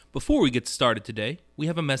Before we get started today, we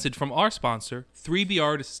have a message from our sponsor,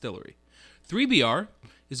 3BR Distillery. 3BR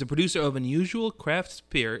is a producer of unusual craft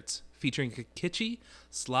spirits featuring a kitschy,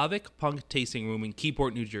 Slavic punk tasting room in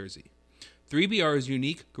Keyport, New Jersey. 3BR's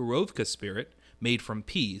unique Gorovka spirit, made from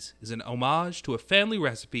peas, is an homage to a family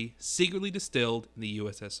recipe secretly distilled in the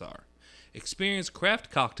USSR. Experience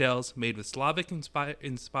craft cocktails made with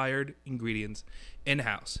Slavic-inspired ingredients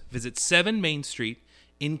in-house. Visit 7 Main Street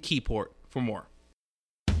in Keyport for more.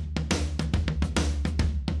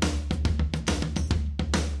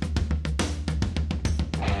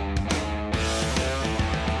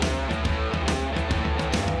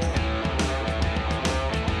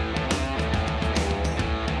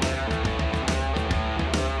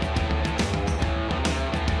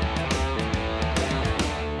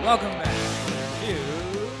 Welcome back to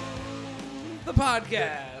the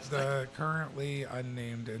podcast. The currently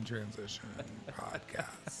unnamed in transition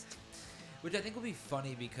podcast. Which I think will be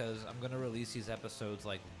funny because I'm going to release these episodes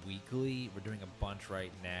like weekly. We're doing a bunch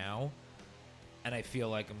right now. And I feel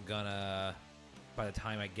like I'm going to, by the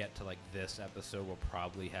time I get to like this episode, we'll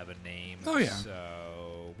probably have a name. Oh, yeah.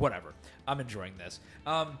 So, whatever. I'm enjoying this.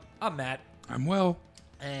 I'm Matt. I'm Will.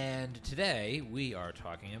 And today we are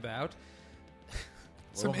talking about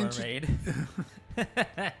Some Little Mermaid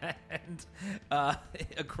and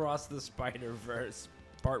Across the Spiderverse,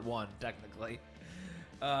 Part 1, technically,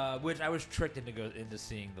 which I was tricked into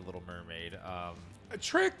seeing The Little Mermaid.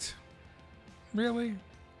 Tricked? Really?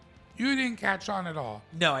 You didn't catch on at all.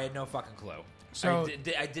 No, I had no fucking clue. So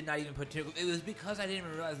I did not even put two. It was because I didn't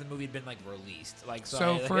even realize the movie had been like released. Like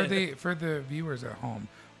so for the viewers at home,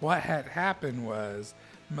 what had happened was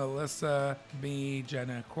Melissa, me,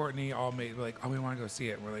 Jenna, Courtney all made like, oh, we want to go see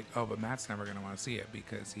it. And we're like, oh, but Matt's never going to want to see it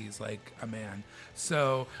because he's like a man.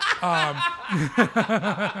 So,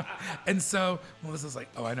 and so Melissa's like,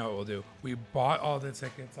 oh, I know what we'll do. We bought all the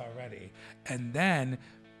tickets already. And then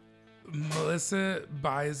Melissa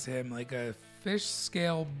buys him like a fish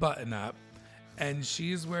scale button up and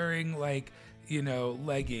she's wearing like, you know,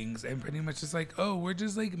 leggings and pretty much just like, oh, we're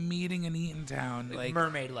just like meeting in Eatontown. Like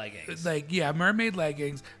mermaid leggings. Like, yeah, mermaid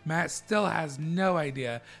leggings. Matt still has no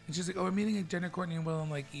idea. And she's like, oh, we're meeting at Jenna, Courtney, and Will in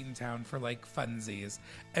like Eatontown for like funsies.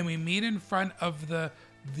 And we meet in front of the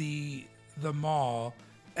mall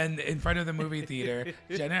and in front of the movie theater.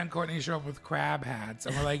 Jenna and Courtney show up with crab hats.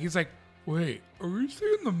 And we're like, he's like, wait, are we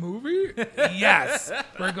seeing the movie? Yes.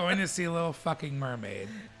 We're going to see Little fucking Mermaid.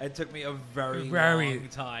 It took me a very long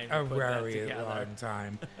time to put that together. Long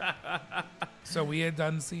time. So we had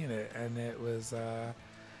done seeing it, and it was...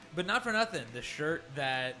 But not for nothing. The shirt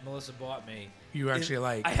that Melissa bought me... You actually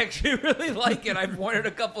like. I actually really like it. I've worn it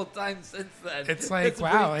a couple of times since then. It's like,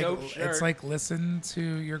 wow. Like, it's like, listen to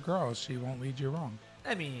your girl. She won't lead you wrong.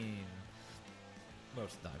 I mean,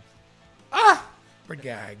 most of the time. Ah! The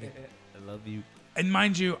gag. I love you. And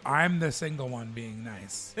mind you, I'm the single one being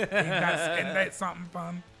nice. Ain't that something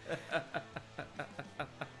fun?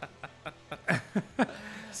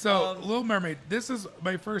 So, Little Mermaid, this is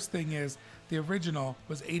my first thing is the original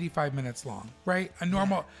was 85 minutes long, right? A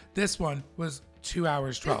normal, this one was 2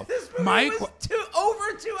 hours 12. This movie was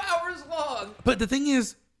over 2 hours long. But the thing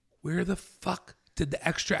is, where the fuck did the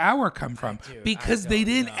extra hour come from? Because they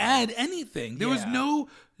didn't add anything. There was no,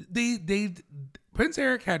 Prince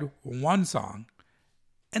Eric had one song,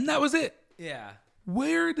 and that was it. Yeah.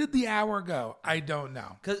 Where did the hour go? I don't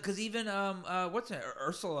know. Because even what's it?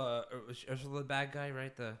 Ursula the bad guy,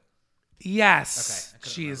 right? Yes.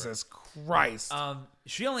 Okay. Jesus Christ.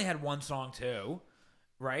 She only had one song too,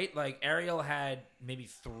 right? Like Ariel had maybe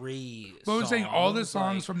 3. But I'm saying all the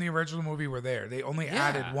songs like, from the original movie were there. They only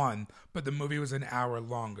added one, but the movie was an hour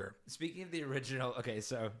longer. Speaking of the original, okay,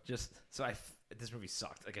 this movie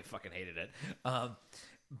sucked. Like I fucking hated it.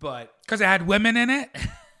 But because it had women in it.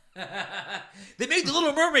 They made the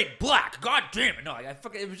Little Mermaid black. God damn it! No,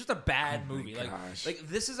 it was just a bad movie. Like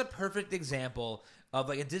this is a perfect example of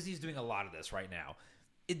like, and Disney's doing a lot of this right now.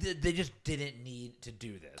 They just didn't need to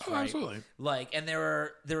do this. Oh, right? absolutely. Like, and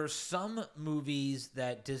there are some movies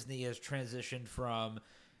that Disney has transitioned from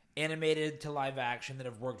animated to live action that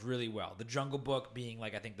have worked really well. The Jungle Book being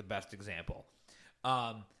like I think the best example.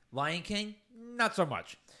 Lion King, not so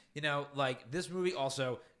much. You know, like this movie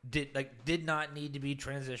also did not need to be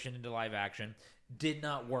transitioned into live action. Did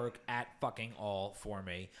not work at fucking all for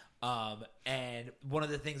me. And one of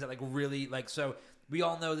the things that like really like so we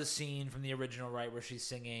all know the scene from the original, right, where she's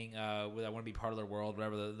singing with I Want to Be Part of the World,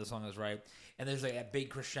 whatever the song is, right? And there's like that big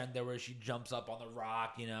crescendo where she jumps up on the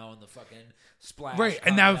rock, you know, and the fucking splash. Right,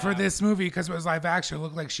 and now for this movie, because it was live action, it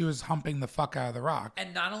looked like she was humping the fuck out of the rock.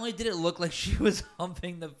 And not only did it look like she was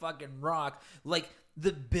humping the fucking rock, like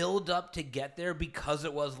the build up to get there, because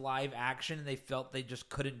it was live action and they felt they just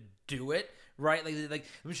couldn't do it. Right, like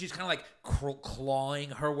I mean, she's kind of like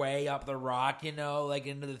clawing her way up the rock, like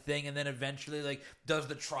into the thing, and then eventually like does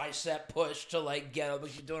the tricep push to like get up.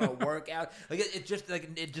 Like she's doing a workout. Like it just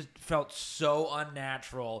felt so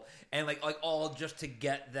unnatural, and like all just to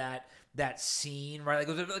get that scene, right? Like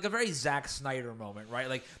it was like a very Zack Snyder moment, right?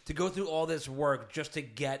 Like to go through all this work just to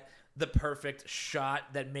get the perfect shot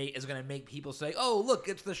that is going to make people say, "Oh, look,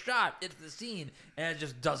 it's the shot, it's the scene," and it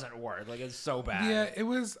just doesn't work. Like it's so bad. Yeah, it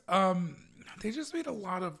was. They just made a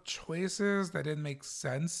lot of choices that didn't make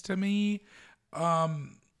sense to me.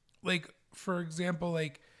 Like for example,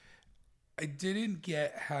 like I didn't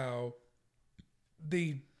get how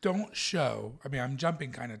they don't show. I mean, I'm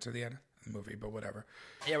jumping kind of to the end of the movie, but whatever.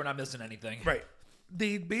 Yeah, we're not missing anything. Right.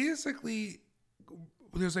 They basically,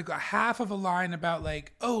 there's like a half of a line about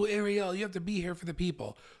like, oh, Ariel, you have to be here for the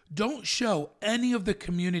people. Don't show any of the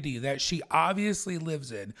community that she obviously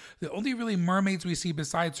lives in. The only really mermaids we see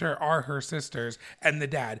besides her are her sisters and the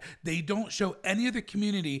dad. They don't show any of the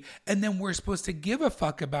community, and then we're supposed to give a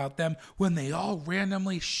fuck about them when they all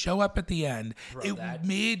randomly show up at the end. Bro,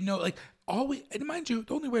 made no, like, and mind you,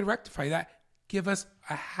 the only way to rectify that, give us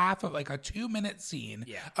a half of like a 2-minute scene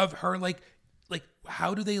of her like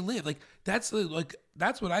how do they live? Like that's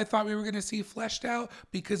what I thought we were going to see fleshed out,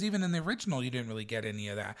 because even in the original you didn't really get any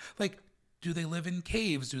of that. Like, do they live in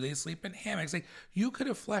caves? Do they sleep in hammocks? Like you could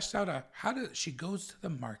have fleshed out she goes to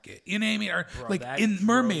the market. You know what I mean? Or bro, like in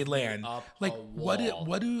Mermaid Land, like what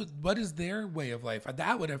is their way of life?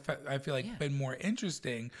 That would have, I feel like, been more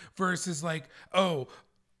interesting versus like, the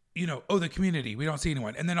community, we don't see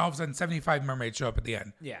anyone. And then all of a sudden 75 mermaids show up at the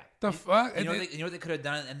end. Yeah. The fuck? You know what they could have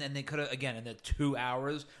done? And then they could have, again, in the 2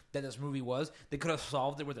 hours that this movie was, they could have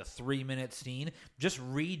solved it with a 3-minute scene. Just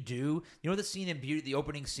redo, the scene in Beauty, the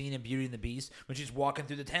opening scene in Beauty and the Beast, when she's walking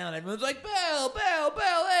through the town, everyone's like, Belle, Belle,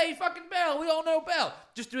 Belle, hey, fucking Belle, we all know Belle.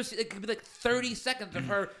 Just do it could be like 30 seconds of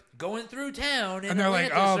her going through town. And they're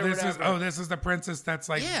like, this is the princess that's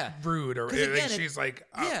like rude, or again, she's like,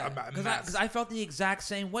 because I felt the exact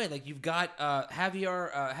same way. Like you've got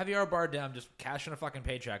Javier Bardem just cashing a fucking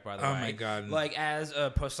paycheck, by the way. Oh my god! Like as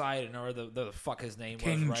Poseidon, or the fuck his name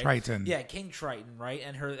King was, right? Triton. Yeah, King Triton, right?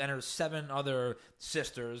 And her 7 other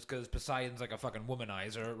sisters, because Poseidon's like a fucking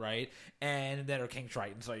womanizer, right? And then her King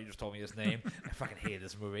Triton. So you just told me his name. I fucking hated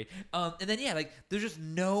this movie. And then like there's just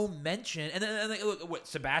no mention. And then look, what,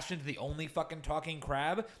 Sebastian's the only fucking talking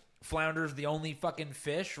crab. Flounder's the only fucking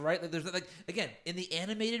fish, right? Like there's like, again, in the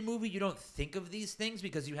animated movie you don't think of these things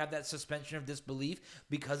because you have that suspension of disbelief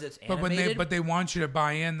because it's animated. But they want you to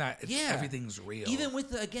buy in that everything's real. Even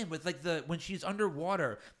with when she's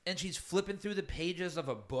underwater and she's flipping through the pages of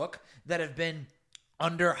a book that have been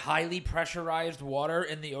under highly pressurized water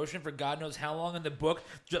in the ocean for God knows how long, and the book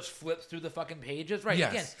just flips through the fucking pages. Right?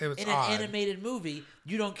 Yes, again, it was in odd. an animated movie,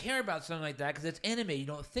 you don't care about something like that because it's animated. You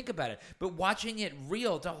don't think about it. But watching it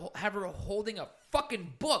real, to have her holding a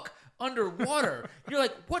fucking book underwater, you're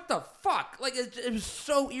like, what the fuck? Like, it was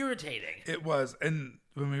so irritating. It was. And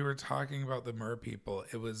when we were talking about the mer people,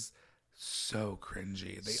 it was so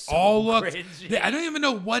cringy. They all looked. I don't even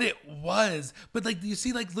know what it was, but like you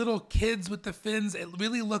see, like little kids with the fins. It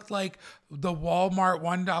really looked like the Walmart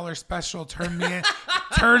 $1 special. Turn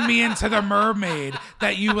me into the mermaid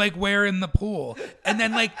that you like wear in the pool, and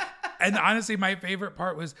then like. And honestly, my favorite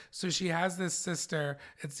part was, so she has this sister.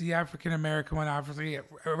 It's the African American one, obviously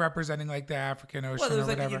representing like the African Ocean. Well, there was or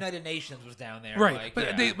like whatever. the United Nations was down there, right? Like,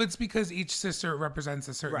 but it's because each sister represents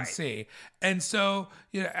a certain sea, and so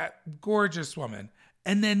gorgeous woman.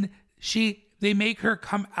 And then they make her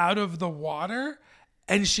come out of the water.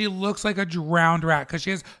 And she looks like a drowned rat because she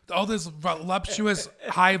has all this voluptuous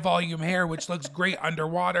high volume hair, which looks great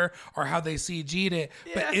underwater, or how they CG'd it.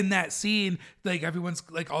 Yeah. But in that scene, like everyone's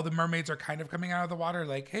like, all the mermaids are kind of coming out of the water,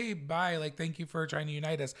 like, "Hey, bye, like thank you for trying to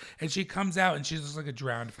unite us." And she comes out and she looks like a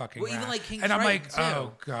drowned fucking rat. Even like King and I'm Triton, like, too.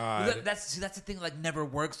 oh god, well, that's the thing. Like, never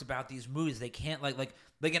works about these movies. They can't like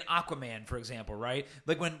in Aquaman, for example, right?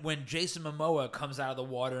 Like when Jason Momoa comes out of the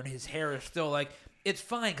water and his hair is still like. It's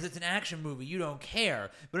fine because it's an action movie. You don't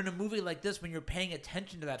care. But in a movie like this, when you're paying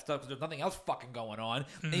attention to that stuff because there's nothing else fucking going on,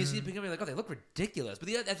 and you see people like, oh, they look ridiculous. But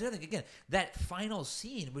that's the other thing. Again, that final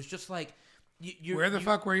scene was just like, where the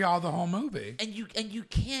fuck were y'all the whole movie? And you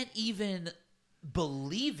can't even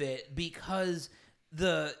believe it because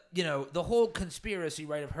the whole conspiracy,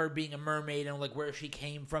 right, of her being a mermaid and like where she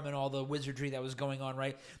came from and all the wizardry that was going on,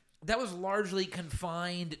 right, that was largely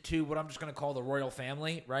confined to what I'm just going to call the royal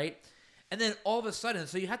family, right? And then all of a sudden,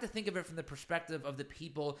 so you have to think of it from the perspective of the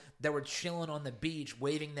people that were chilling on the beach,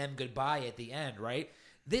 waving them goodbye at the end, right?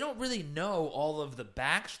 they don't really know all of the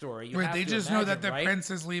backstory. You Right, have they to just imagine, know that the right?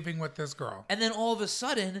 prince is leaving with this girl. And then all of a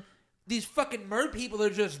sudden, these fucking mer people are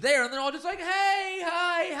just there, and they're all just like, "Hey,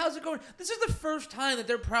 hi, how's it going?" This is the first time that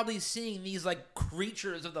they're probably seeing these like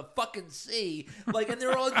creatures of the fucking sea, like, and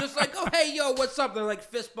they're all just like, "Oh, hey, yo, what's up?" They're like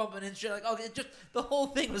fist bumping and shit. Like, okay, just the whole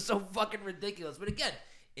thing was so fucking ridiculous. But again,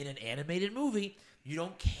 in an animated movie, you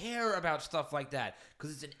don't care about stuff like that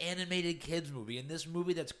because it's an animated kids movie. In this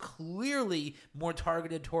movie that's clearly more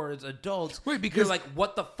targeted towards adults, Right, because- you're like,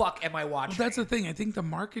 what the fuck am I watching? Well, that's the thing. I think the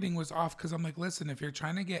marketing was off because I'm like, listen, if you're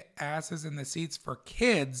trying to get asses in the seats for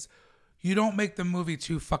kids, you don't make the movie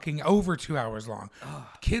too fucking over 2 hours long.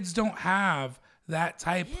 Kids don't have that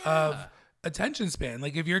type of attention span.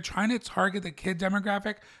 Like if you're trying to target the kid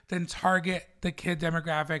demographic, then target the kid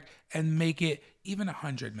demographic and make it even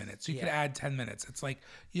 100 minutes. You could add 10 minutes. It's like,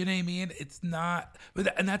 you know what I mean? It's not,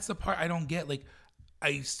 and that's the part I don't get. Like,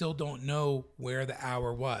 I still don't know where the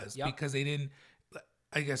hour was because they didn't,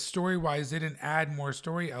 I guess story-wise, they didn't add more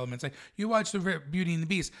story elements. Like you watch the Beauty and the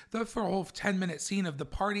Beast, the whole 10-minute scene of the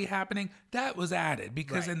party happening, that was added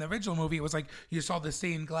because in the original movie it was like you saw the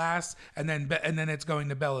stained glass and then it's going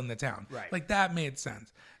to Belle in the town. Right. Like that made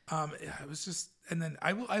sense. It was just, and then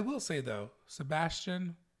I will say though,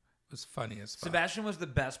 Sebastian was funny as fuck. Sebastian was the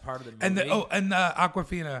best part of the movie. And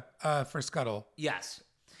Aquafina for Scuttle. Yes.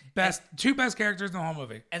 Two best characters in the whole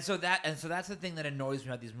movie. And so that's the thing that annoys me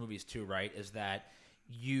about these movies too, right? Is that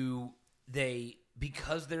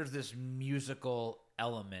because there's this musical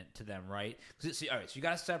element to them, right? So you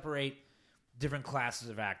got to separate different classes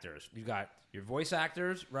of actors. You've got your voice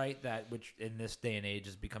actors, right? Which in this day and age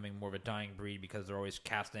is becoming more of a dying breed because they're always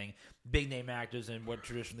casting big name actors in what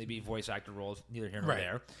traditionally be voice actor roles, neither here nor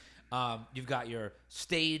there. You've got your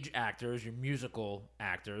stage actors, your musical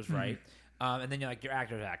actors, right? And then you're like your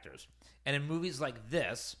actors. And in movies like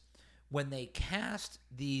this, when they cast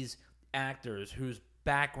these actors whose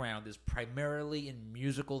background is primarily in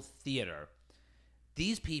musical theater,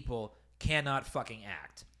 these people cannot fucking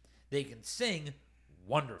act. They can sing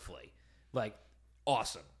wonderfully, like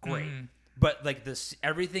awesome, great, but like this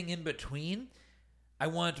everything in between, I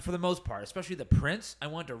want, for the most part, especially the prince, I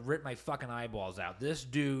want to rip my fucking eyeballs out. This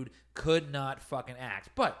dude could not fucking act.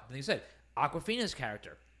 But like you said, Aquafina's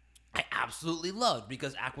character, I absolutely loved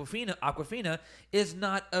because Aquafina is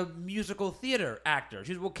not a musical theater actor.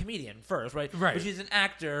 She's a comedian first, right? Right. But she's an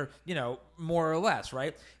actor, more or less,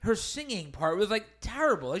 right? Her singing part was like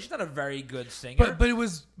terrible. Like, she's not a very good singer.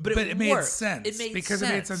 But it made worked. sense. It made because sense.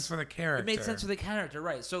 it made sense for the character. It made sense for the character,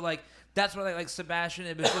 right? So like that's why like Sebastian.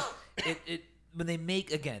 It was just it. When they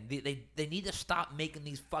make again, they need to stop making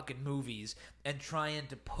these fucking movies and trying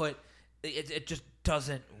to put it just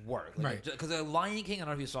doesn't work, like, right? Because Lion King, I don't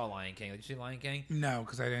know if you saw Lion King. Did you see Lion King? No,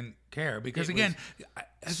 because I didn't care. Because It again,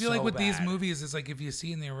 I feel like so with these bad. movies, it's like if you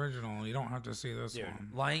see in the original, you don't have to see this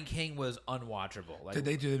one. Lion King was unwatchable. Like, Did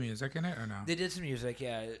they do the music in it or no? They did some music,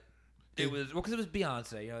 yeah. It was because it was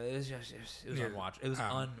Beyonce. It was just it was unwatchable. It was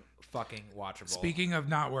unfucking watchable. Speaking of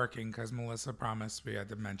not working, because Melissa promised we had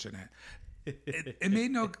to mention it. It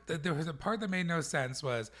made there was a part that made no sense.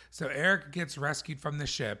 Was so Eric gets rescued from the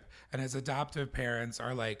ship and his adoptive parents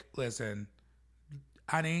are like, listen,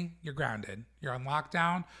 honey, you're grounded, you're on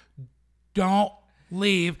lockdown, don't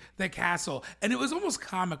leave the castle. And it was almost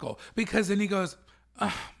comical because then he goes,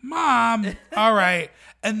 Mom, all right.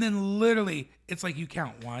 And then literally it's like you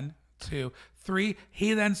count 1, 2, 3.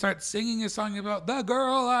 He then starts singing a song about the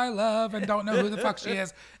girl I love and don't know who the fuck she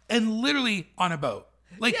is, and literally on a boat.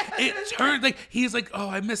 Like it turned, like he's like, oh,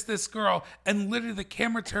 I miss this girl, and literally the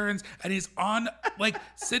camera turns and he's on, like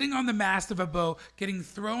sitting on the mast of a boat, getting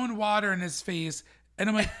thrown water in his face, and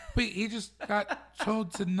I'm like, wait, he just got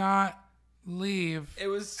told to not leave. It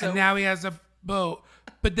was so, and now he has a boat,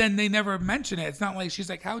 but then they never mention it. It's not like she's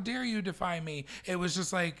like, how dare you defy me? It was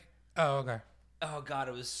just like, oh, okay. Oh God,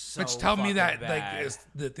 it was so. Which tell me that bad. like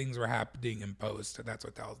the things were happening in post. That's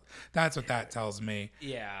what that tells me.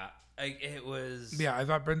 Yeah. It was. Yeah, I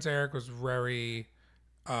thought Prince Eric was very,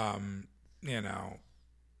 again,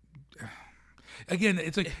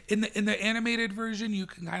 it's like in the animated version, you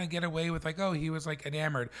can kind of get away with like, oh, he was like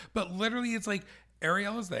enamored, but literally, it's like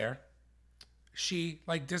Ariel is there, she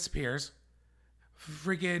like disappears,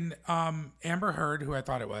 freaking Amber Heard, who I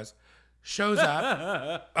thought it was, shows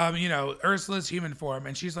up, Ursula's human form,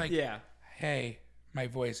 and she's like, yeah, hey. My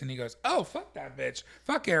voice, and he goes, oh, fuck that bitch,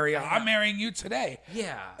 fuck Ariel, I'm marrying you today.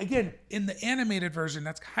 Yeah. Again, in the animated version,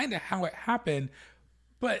 that's kind of how it happened.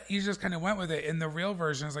 But you just kind of went with it. In the real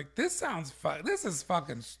version, it's like, this is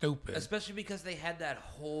fucking stupid. Especially because they had that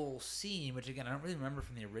whole scene, which again I don't really remember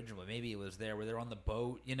from the original, but maybe it was there where they're on the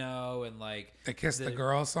boat, and like the Kiss the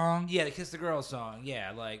Girl song. Yeah, the Kiss the Girl song.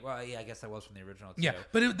 Yeah, like I guess that was from the original too. Yeah,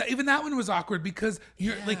 but even that one was awkward because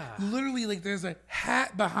you're like literally like there's a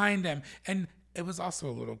hat behind him, and it was also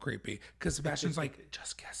a little creepy because Sebastian's like,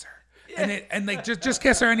 just kiss her. And like just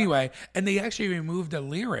kiss her anyway. And they actually removed a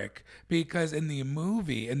lyric because in the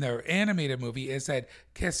animated movie, it said,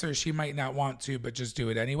 kiss her, she might not want to, but just do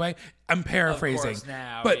it anyway. I'm paraphrasing.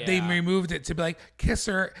 But they removed it to be like, kiss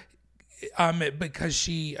her because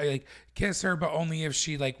she like kiss her, but only if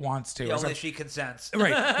she like wants to. Only if she consents.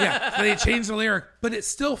 Right. Yeah. So they changed the lyric, but it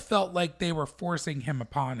still felt like they were forcing him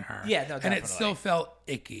upon her. Yeah, no, definitely. And it still felt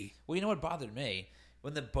icky. Well, you know what bothered me?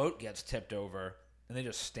 When the boat gets tipped over and they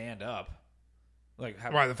just stand up. Like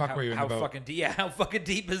why the fuck were you in the boat? How fucking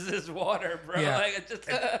deep is this water, bro? Yeah.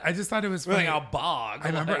 Like, I just thought it was funny. Like a bog.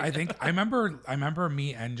 I remember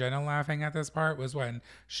me and Jenna laughing at this part was when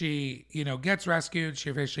she, gets rescued,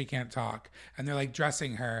 she officially can't talk, and they're like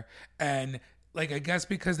dressing her, and like I guess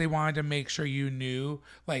because they wanted to make sure you knew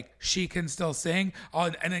like she can still sing,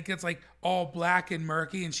 and it gets like all black and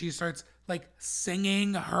murky, and she starts like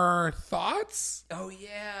singing her thoughts. Oh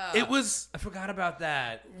yeah, I forgot about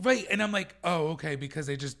that. Right, and I'm like, oh okay, because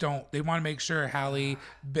they want to make sure Halle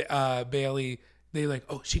Bailey. They like,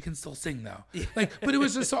 oh, she can still sing though. Yeah. Like, but it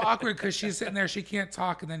was just so awkward because she's sitting there, she can't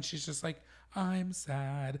talk, and then she's just like, I'm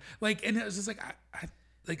sad. Like, and it was just like,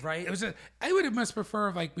 right. It was I would have much prefer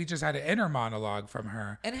if like we just had an inner monologue from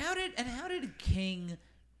her. And how did King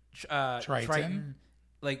Triton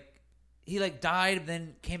like he like died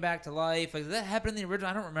then came back to life? Like did that happen in the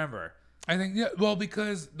original? I don't remember. I think well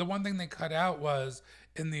because the one thing they cut out was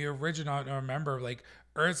in the original. I don't remember like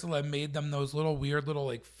Ursula made them those little weird little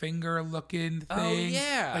like finger looking things. Oh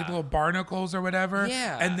yeah, like little barnacles or whatever.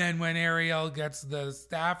 Yeah, and then when Ariel gets the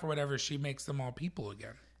staff or whatever, she makes them all people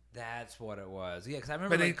again. That's what it was. Yeah, because I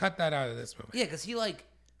remember. But they cut that out of this movie. Yeah, because he like,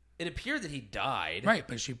 it appeared that he died. Right,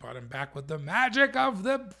 but she brought him back with the magic of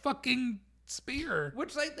the fucking spear,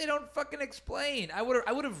 which like they don't fucking explain. I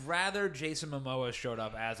would have rather Jason Momoa showed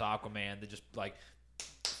up as Aquaman than just like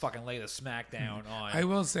fucking lay the smackdown on. I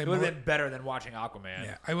will say it would have been better than watching Aquaman.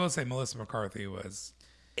 Yeah, I will say Melissa McCarthy was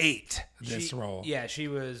this role. Yeah, she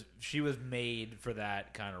was made for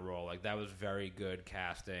that kind of role. Like that was very good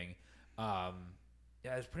casting.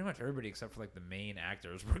 Yeah, it's pretty much everybody except for like the main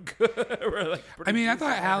actors were good. I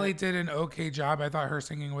thought Halle did an okay job. I thought her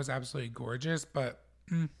singing was absolutely gorgeous, but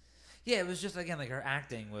yeah, it was just again like her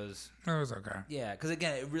acting was. It was okay. Yeah, because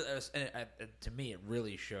again, it really to me it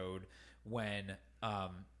really showed when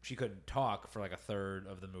she couldn't talk for like a third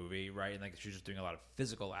of the movie, right? And like she was just doing a lot of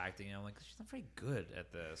physical acting. And I'm like, she's not very good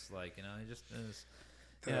at this. Like it just is.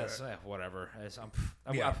 Yeah, whatever.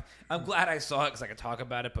 I'm glad I saw it because I could talk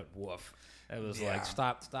about it, but woof. It was like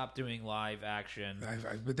stop doing live action.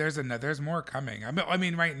 But there's more coming. I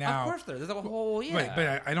mean, right now, of course there's a whole Right,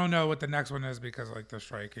 but I don't know what the next one is because of like the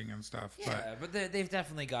striking and stuff. Yeah, but they've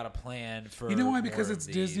definitely got a plan for. You know why? Because it's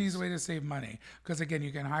Disney's way to save money. Because again,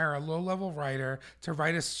 you can hire a low-level writer to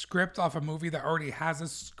write a script off a movie that already has a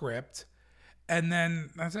script, and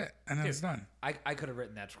then that's it, and then it's done. I could have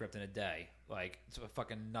written that script in a day. Like it's a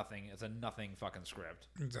fucking nothing. It's a nothing fucking script.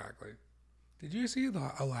 Exactly. Did you see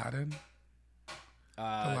the Aladdin? The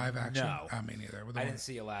live action? No, me neither. I didn't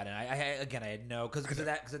see Aladdin. I had no because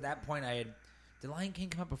at that point did Lion King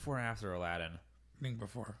come out before or after Aladdin? I think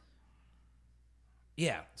before.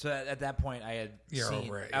 Yeah, so at that point I had seen.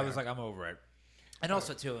 Over it, I was like, I'm over it, and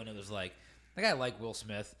also too, and it was like I like Will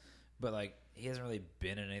Smith, but like he hasn't really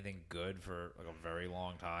been in anything good for like a very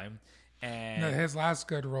long time. And no, his last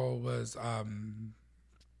good role was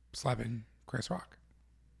slapping Chris Rock.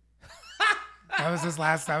 That was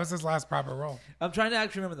his last proper role. I'm trying to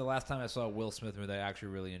actually remember the last time I saw a Will Smith movie that I actually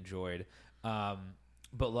really enjoyed. But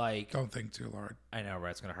like, don't think too hard. I know,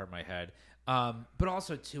 right? It's gonna hurt my head. But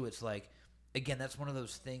also too, it's like, again, that's one of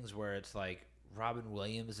those things where it's like Robin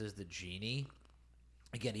Williams is the genie.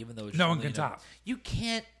 Again, even though it's no one can top. You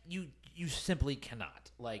can't. You simply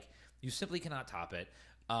cannot. Like you simply cannot top it.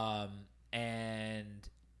 And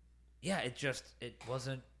yeah, it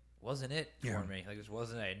wasn't it for me. Like, it just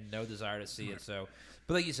wasn't. I had no desire to see it. So,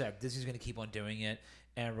 but like you said, Disney's going to keep on doing it,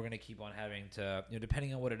 and we're going to keep on having to,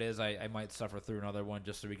 depending on what it is, I might suffer through another one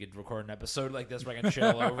just so we could record an episode like this where I can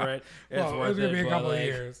chill over it. Well, it's going to be a couple of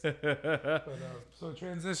years. So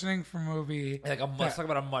transitioning from a movie, let's talk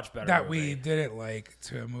about a much better that movie we didn't like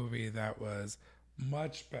to a movie that was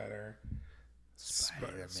much better.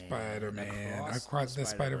 Spider-Man. Across the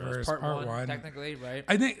Spiderverse, part one. Technically, right?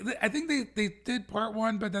 I think they did part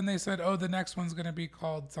one, but then they said, oh, the next one's going to be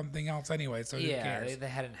called something else anyway, so who cares? They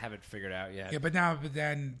hadn't have it figured out yet. Yeah, but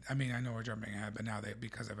then, I mean, I know we're jumping ahead, but now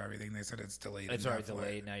because of everything, they said it's delayed. It's already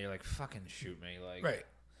delayed. Now you're like, fucking shoot me. Like, right.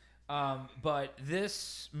 But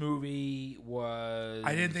this movie was...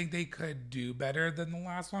 I didn't think they could do better than the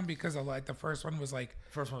last one because the first one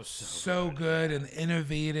was so good and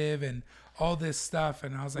innovative and all this stuff,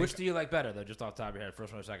 and I was like... Which do you like better, though, just off the top of your head,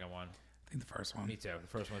 first one or second one? I think the first one. Me too. The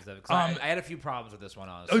first one's the... I had a few problems with this one,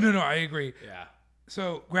 honestly. Oh, no, I agree. Yeah.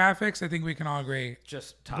 So, graphics, I think we can all agree.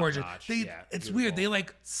 Just top gorgeous. notch. It's beautiful. weird. They,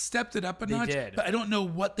 stepped it up a notch. Did. But I don't know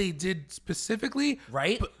what they did specifically.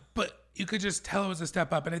 Right? But you could just tell it was a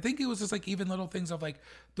step up. And I think it was just, even little things of,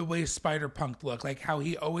 the way Spider-Punk looked. How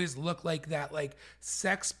he always looked like that,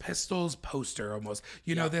 Sex Pistols poster almost.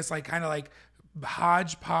 You know, this, kind of,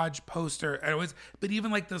 hodgepodge poster. And it was, but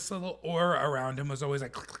even, this little aura around him was always,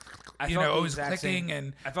 always clicking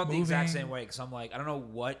and I felt moving. the exact same way because I'm I don't know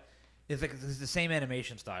what... It's it's the same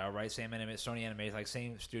animation style, right? Same Sony animation,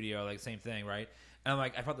 same studio, same thing, right? And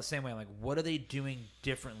I felt the same way. I'm what are they doing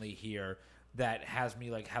differently here that has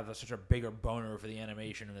me have such a bigger boner for the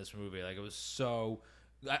animation in this movie? It was so...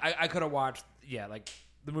 I could have watched,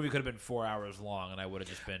 the movie could have been 4 hours long, and I would have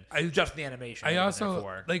just been just the animation. I also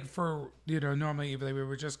for normally we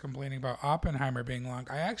were just complaining about Oppenheimer being long.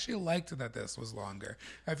 I actually liked that this was longer.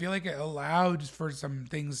 I feel like it allowed for some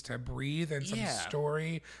things to breathe and some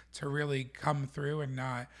story to really come through and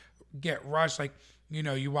not get rushed.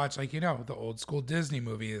 You watch the old school Disney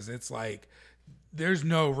movies. It's there's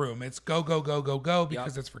no room. It's go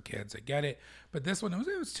because it's for kids. I get it. But this one, it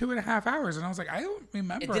was 2.5 hours. And I was I don't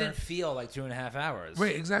remember. It didn't feel like 2.5 hours.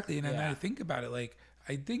 Right, exactly. And then I think about it,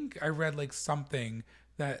 I think I read something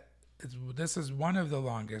that this is one of the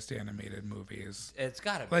longest animated movies. It's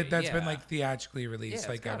got to be. That's been theatrically released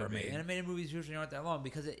ever made. Animated movies usually aren't that long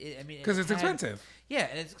because because it's expensive. Yeah,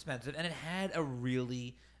 and it's expensive. And it had a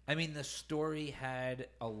really... the story had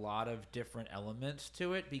a lot of different elements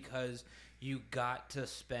to it because you got to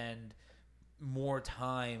spend more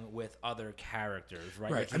time with other characters,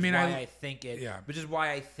 right? Right. Which is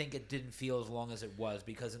why I think it didn't feel as long as it was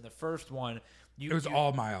because in the first one, it was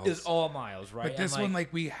all Miles. It was all Miles, right? But this one,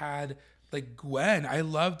 we had Gwen. I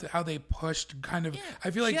loved how they pushed kind of. I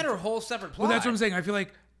feel she had her whole separate plot. Well, that's what I'm saying. I feel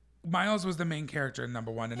like Miles was the main character in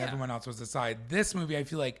number one, and everyone else was the side. This movie, I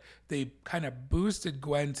feel like they kind of boosted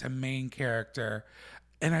Gwen to main character,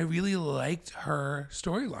 and I really liked her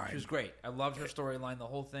storyline. She was great. I loved her storyline. The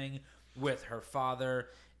whole thing with her father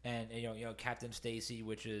and Captain Stacy,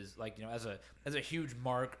 which is as a huge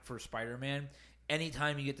mark for Spider-Man.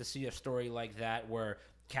 Anytime you get to see a story like that where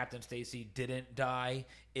Captain Stacy didn't die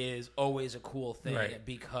is always a cool thing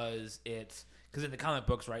because it's. Because in the comic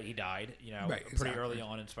books, right, he died, pretty early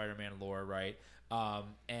on in Spider-Man lore, right?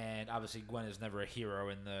 And obviously Gwen is never a hero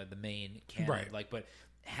in the main canon. Right. But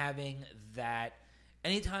having that,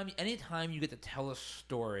 anytime you get to tell a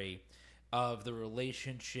story of the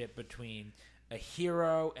relationship between a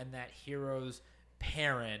hero and that hero's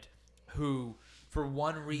parent who, for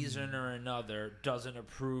one reason or another, doesn't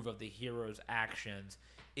approve of the hero's actions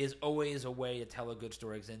is always a way to tell a good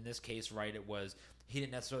story. Because in this case, right, it was... He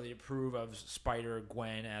didn't necessarily approve of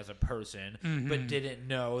Spider-Gwen as a person, but didn't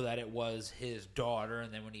know that it was his daughter.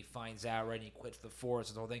 And then when he finds out, right, and he quits the force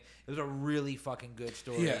and the whole thing. It was a really fucking good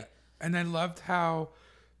story. Yeah, and I loved how,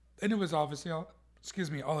 and it was obviously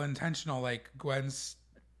all intentional. Gwen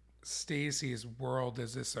Stacy's world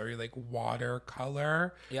is this very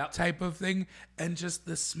watercolor type of thing, and just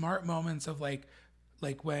the smart moments of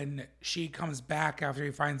when she comes back after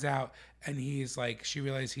he finds out and he's she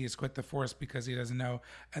realizes he has quit the force because he doesn't know,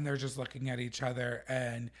 and they're just looking at each other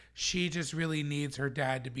and she just really needs her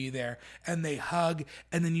dad to be there, and they hug,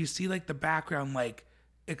 and then you see the background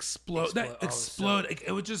explode.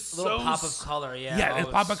 It was just a little pop of color. A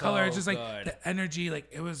pop of color. It's just the energy,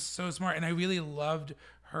 it was so smart, and I really loved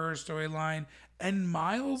her storyline and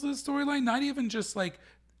Miles' storyline. Not even just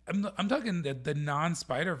I'm talking the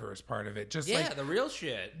non-Spider-Verse part of it. Just the real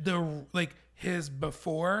shit. The his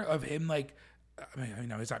before of him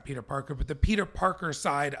he's not Peter Parker, but the Peter Parker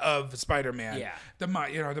side of Spider-Man. Yeah. The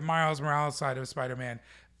Miles Morales side of Spider-Man.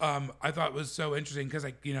 I thought was so interesting because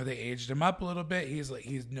they aged him up a little bit.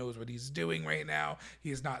 He knows what he's doing right now.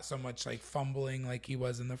 He's not so much fumbling like he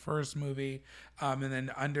was in the first movie. And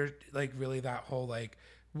then under really that whole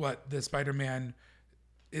what the Spider-Man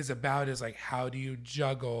is about is how do you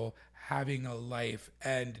juggle having a life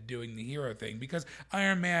and doing the hero thing, because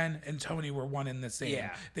Iron Man and Tony were one and the same.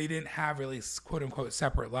 They didn't have really quote unquote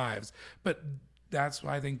separate lives, but that's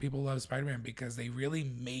why I think people love Spider-Man, because they really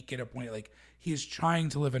make it a point. Like, he's trying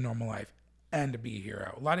to live a normal life and to be a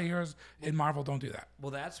hero. A lot of heroes in Marvel don't do that.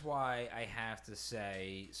 Well, that's why I have to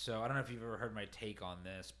say, so I don't know if you've ever heard my take on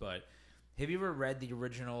this, but have you ever read the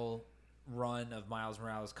original run of Miles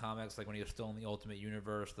Morales comics, like when he was still in the Ultimate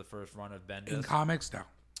Universe, the first run of Bendis? In comics, no.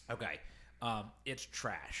 Okay. It's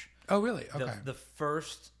trash. Oh, really? Okay. The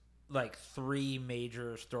first, like, 3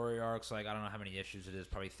 major story arcs, like, I don't know how many issues it is,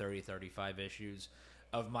 probably 30, 35 issues,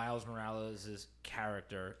 of Miles Morales'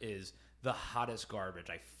 character is the hottest garbage.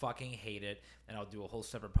 I fucking hate it, and I'll do a whole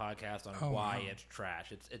separate podcast on why it's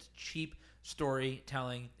trash. It's cheap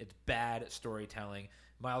storytelling. It's bad storytelling.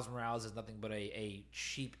 Miles Morales is nothing but a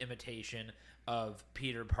cheap imitation of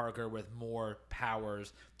Peter Parker with more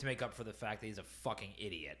powers to make up for the fact that he's a fucking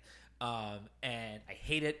idiot. And I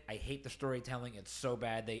hate it. I hate the storytelling. It's so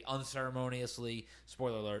bad. They unceremoniously,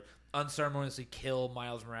 spoiler alert, unceremoniously kill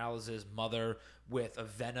Miles Morales' mother with a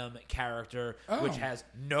Venom character, which has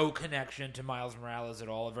no connection to Miles Morales at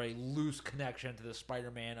all, a very loose connection to the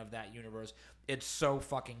Spider-Man of that universe. It's so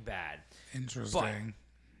fucking bad. Interesting.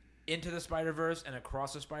 But Into the Spider-Verse and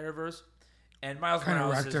Across the Spiderverse, and Miles kind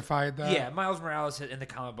Morales of rectified that. Yeah, Miles Morales in the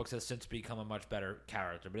comic books has since become a much better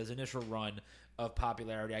character, but his initial run of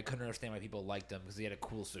popularity, I couldn't understand why people liked him, because he had a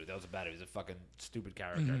cool suit. That was about it. He was a fucking stupid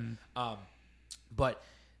character. But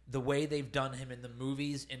the way they've done him in the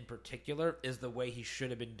movies in particular is the way he should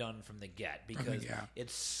have been done from the get, because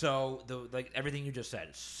it's so, like everything you just said,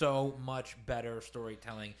 so much better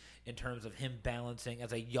storytelling in terms of him balancing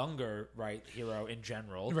as a younger hero in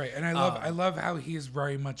general. Right, and I love how he's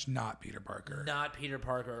very much not Peter Parker. Not Peter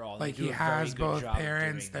Parker at all. Like, he has both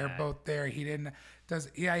parents, they're both there. He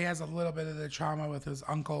has a little bit of the trauma with his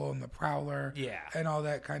uncle and the Prowler, and all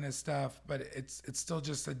that kind of stuff, but it's still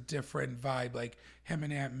just a different vibe, like him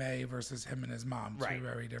and Aunt May versus him and his mom. Two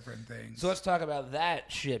very different things. So let's talk about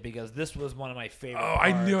that shit, because this was one of my favorite parts.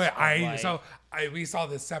 I knew it. We saw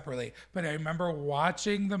this separately, but I remember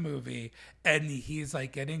watching the movie, and he's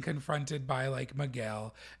like getting confronted by like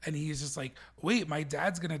Miguel, and he's just like, wait, my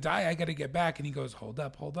dad's gonna die, I gotta get back. And he goes, hold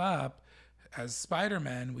up. As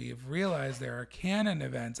Spider-Man, we've realized there are canon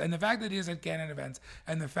events. And the fact that he said canon events,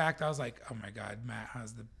 and the fact I was like, oh my God, Matt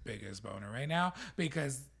has the biggest boner right now,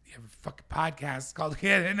 because you have a fucking podcast called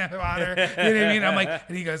Canon Water. You know what I mean? I'm like,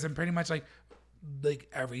 and he goes, and pretty much like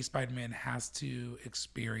every Spider-Man has to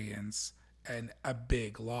experience a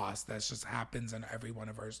big loss that just happens in every one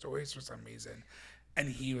of our stories for some reason. And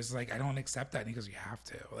he was like, I don't accept that. And he goes, you have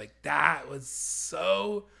to. Like, that was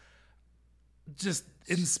so just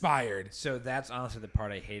inspired. So that's honestly the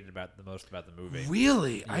part I hated the most about the movie.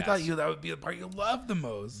 Really? Yes. I thought that would be the part you loved the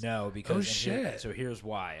most. No, because so here's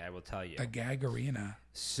why. I will tell you. A gag arena.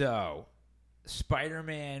 So,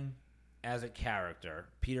 Spider-Man as a character,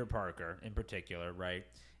 Peter Parker in particular, right?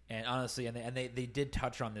 And honestly, and they did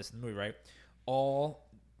touch on this in the movie, right? All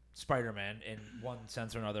Spider-Man, in one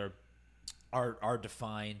sense or another, are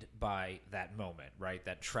defined by that moment, right?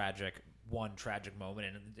 That tragic moment,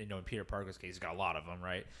 and in Peter Parker's case, he's got a lot of them,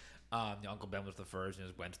 right? Uncle Ben was the first, and it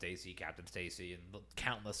was Gwen Stacy, Captain Stacy, and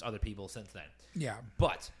countless other people since then. Yeah.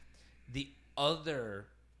 But the other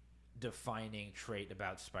defining trait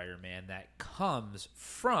about Spider-Man that comes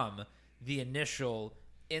from the initial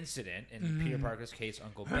incident, in Peter Parker's case,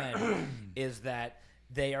 Uncle Ben, is that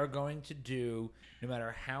they are going to do, no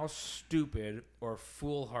matter how stupid or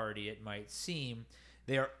foolhardy it might seem,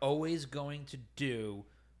 they are always going to do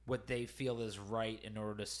what they feel is right in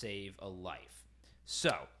order to save a life.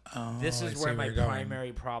 So, this is where my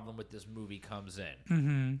primary problem with this movie comes in.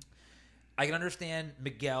 Mm-hmm. I can understand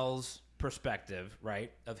Miguel's perspective,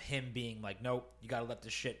 right, of him being like, nope, you got to let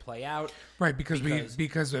this shit play out. Right, because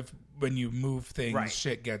if when you move things,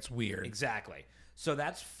 shit gets weird. Exactly. So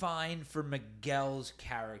that's fine for Miguel's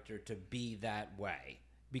character to be that way,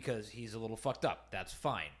 because he's a little fucked up. That's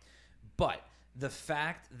fine. But the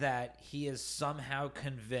fact that he is somehow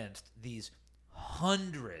convinced these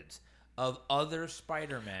hundreds of other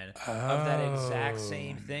Spider-Men of that exact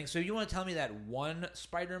same thing. So you want to tell me that one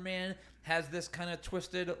Spider-Man has this kind of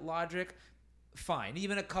twisted logic? Fine.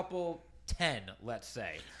 Even a couple, 10, let's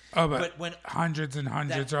say. Oh, but when hundreds and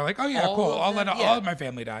hundreds are like, oh yeah, cool, I'll let all of my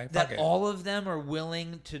family die. That all of them are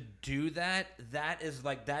willing to do that, that is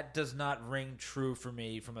like, that does not ring true for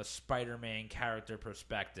me from a Spider-Man character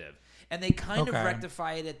perspective. And they kind of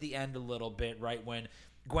rectify it at the end a little bit, right? When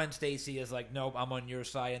Gwen Stacy is like, nope, I'm on your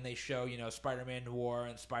side, and they show, Spider-Man Noir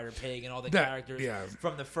and Spider-Pig and all the characters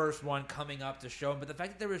from the first one coming up to show him. But the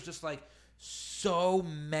fact that there was just like so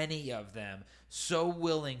many of them so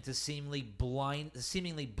willing to seemingly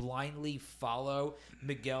blindly follow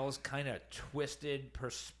Miguel's kind of twisted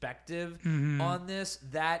perspective on this.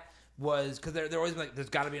 That was because they're always like, there's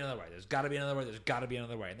got to be another way. There's got to be another way. There's got to be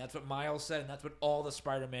another way. And that's what Miles said, and that's what all the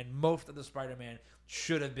Spider-Man, most of the Spider-Man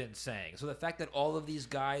should have been saying. So the fact that all of these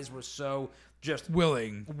guys were so just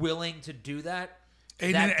willing to do that.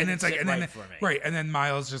 And then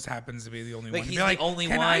Miles just happens to be the only one. He's the only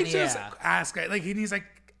one. I just ask? Like, he's like,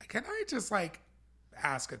 can I just like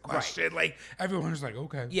ask a question? Right. Like, everyone's like,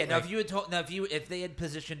 okay. Yeah. Like, If they had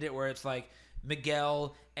positioned it where it's like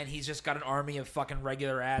Miguel and he's just got an army of fucking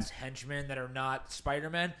regular ass henchmen that are not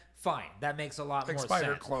Spider-Man, fine. That makes a lot more sense.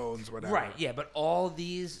 Spider clones, whatever. Right. Yeah. But all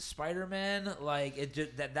these Spider-Man, like it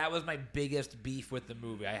just that was my biggest beef with the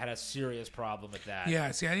movie. I had a serious problem with that.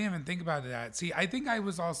 Yeah. See, I didn't even think about that. See, I think I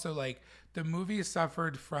was also like, the movie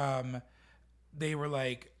suffered from, they were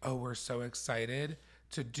like, oh, we're so excited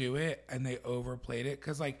to do it, and they overplayed it.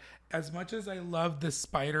 Because like, as much as I love the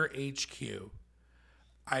Spider HQ,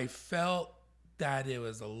 I felt that it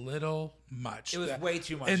was a little much. It was way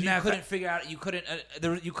too much. You couldn't figure out. You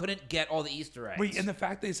couldn't get all the Easter eggs. Wait, and the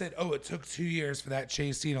fact they said, "Oh, it took 2 years for that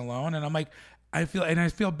chase scene alone," and I'm like, I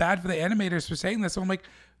feel bad for the animators for saying this. So I'm like,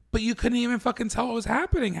 but you couldn't even fucking tell what was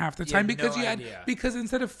happening half the time because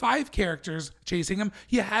instead of 5 characters chasing him,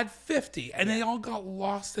 you had 50, and they all got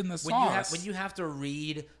lost in the sauce. When you have to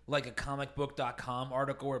read like a comicbook.com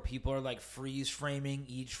article where people are like freeze framing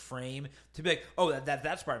each frame to be like, oh,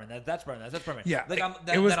 that's Spider-Man, that's Spider-Man, that's Spider-Man. Yeah, like I'm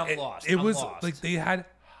lost. It was like they had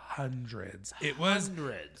hundreds. It was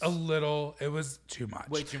hundreds. It was too much.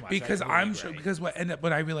 Way too much. Because what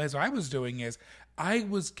I realized what I was doing is I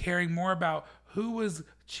was caring more about who was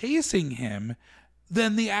chasing him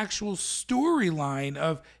than the actual storyline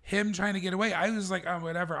of him trying to get away. I was like, oh,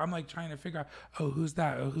 whatever. I'm like trying to figure out, oh, who's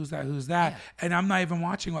that? Oh, who's that? Who's that? Yeah. And I'm not even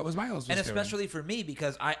watching what Miles was doing. And especially for me,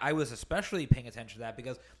 because I was especially paying attention to that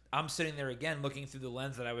because I'm sitting there again looking through the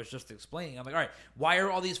lens that I was just explaining. I'm like, all right, why are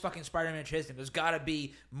all these fucking Spider-Man chasing him? There's got to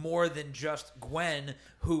be more than just Gwen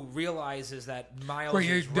who realizes that Miles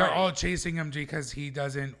is right. They're all chasing him because he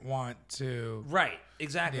doesn't want to. Right.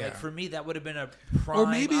 Exactly. Yeah. Like for me, that would have been a prime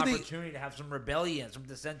opportunity to have some rebellion, some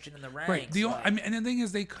dissension in the ranks. Right. And the thing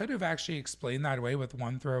is, they could have actually explained that away with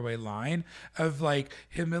one throwaway line of like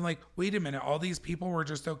him being like, wait a minute, all these people were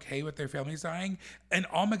just okay with their families dying. And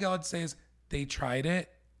all Miguel would say is they tried it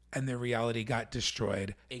and their reality got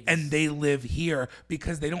destroyed. And they live here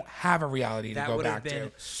because they don't have a reality to go back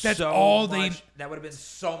to. That would have been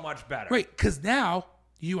so much better. Right. Because now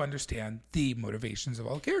you understand the motivations of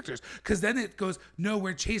all the characters. Because then it goes, no,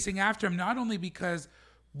 we're chasing after him, not only because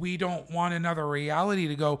we don't want another reality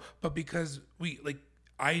to go, but because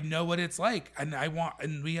I know what it's like, and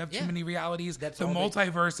we have too many realities. The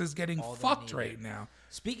multiverse is getting fucked right now.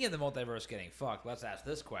 Speaking of the multiverse getting fucked, let's ask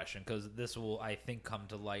this question, because this will, I think, come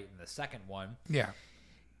to light in the second one. Yeah.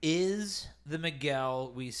 Is the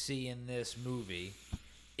Miguel we see in this movie,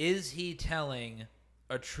 is he telling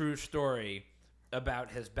a true story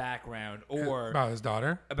about his background or about his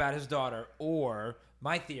daughter, or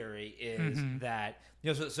my theory is that,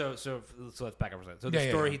 you know, so let's back up for a second. So the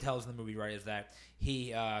story he tells in the movie, right, is that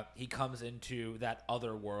he comes into that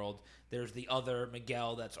other world. There's the other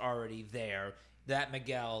Miguel that's already there. That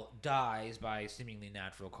Miguel dies by seemingly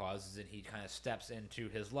natural causes, and he kind of steps into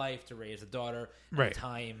his life to raise a daughter. Right.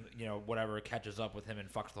 Time, you know, whatever catches up with him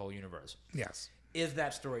and fucks the whole universe. Yes. Is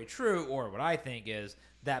that story true, or what I think is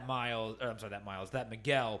that that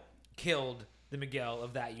Miguel killed the Miguel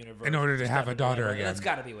of that universe in order to have a daughter again? That's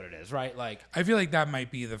got to be what it is, right? Like, I feel like that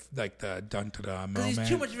might be the dun-ta-da moment. He's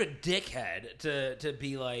too much of a dickhead to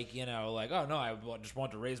be like, you know, like, oh no, I just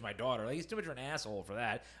want to raise my daughter. Like, he's too much of an asshole for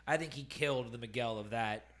that. I think he killed the Miguel of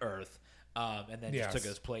that Earth, and then just took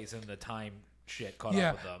his place in the time shit caught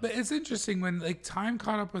up with them. But it's interesting when like time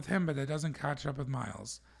caught up with him, but it doesn't catch up with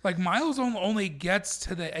Miles. Like Miles only gets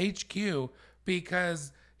to the HQ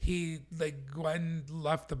because Gwen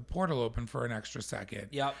left the portal open for an extra second.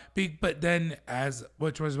 Yep. But then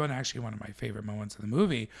which was one of my favorite moments of the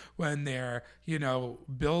movie, when they're, you know,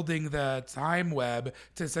 building the time web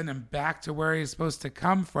to send him back to where he's supposed to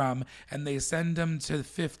come from, and they send him to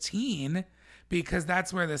 15 because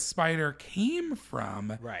that's where the spider came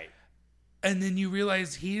from. Right. And then you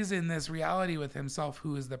realize he's in this reality with himself,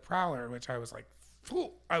 who is the Prowler, which I was like,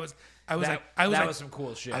 that was some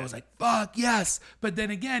cool shit. I was like, fuck yes. But then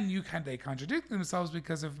again, they contradict themselves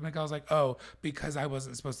because if Miguel's like, oh, because I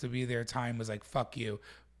wasn't supposed to be there, time was like, fuck you.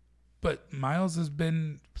 But Miles has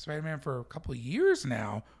been Spider-Man for a couple of years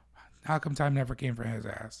now. How come time never came for his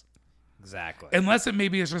ass? Exactly. Unless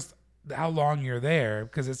maybe it's just how long you're there,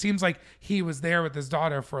 because it seems like he was there with his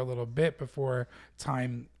daughter for a little bit before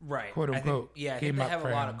time, right? quote unquote. I think came they up have for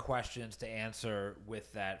a lot him. of questions to answer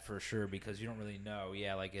with that for sure, because you don't really know.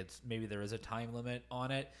 Yeah, like it's maybe there is a time limit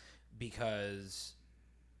on it because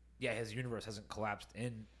his universe hasn't collapsed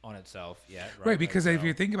in on itself yet. Right, because if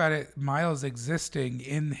you think about it, Miles existing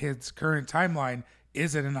in his current timeline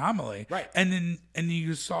is an anomaly. Right. And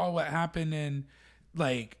you saw what happened in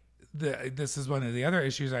like this is one of the other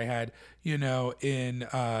issues I had, in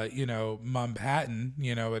Manhattan,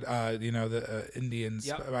 the Indian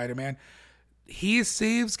Spider-Man. He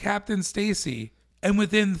saves Captain Stacy, and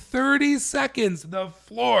within 30 seconds the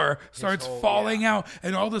floor starts falling out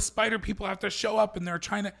and all the spider people have to show up and they're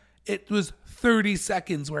trying to. It was 30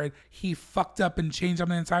 seconds where he fucked up and changed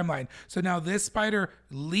something in the timeline. So now this spider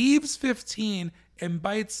leaves 15 and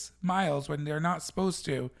bites Miles when they're not supposed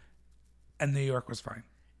to, and New York was fine.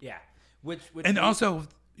 Yeah. Which also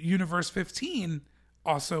Universe 15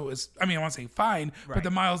 also is, I want to say fine, but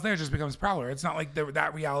the Miles there just becomes Prowler. It's not like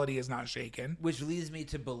that reality is not shaken. Which leads me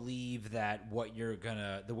to believe that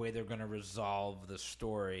the way they're gonna resolve the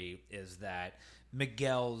story is that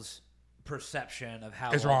Miguel's perception of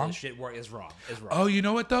how all this shit works is wrong. Oh, you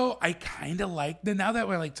know what though? I kind of like that now that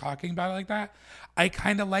we're like talking about it like that. I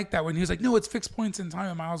kind of like that when he was like, "No, it's fixed points in time,"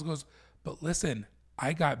 and Miles goes, "But listen,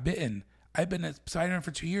 I got bitten. I've been a Spider-Man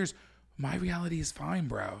for 2 years. My reality is fine,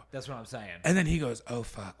 bro." That's what I'm saying. And then he goes, "Oh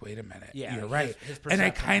fuck, wait a minute. Yeah, you're right." his And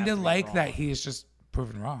I perception kind has of to be like wrong. that he is just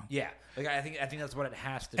proven wrong. Yeah, like I think that's what it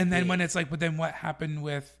has to. And be. then when it's like, but then what happened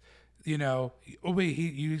with, oh wait,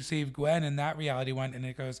 you saved Gwen, and that reality went, and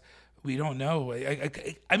it goes, we don't know.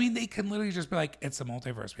 I mean, they can literally just be like, it's a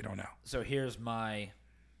multiverse. We don't know. So here's my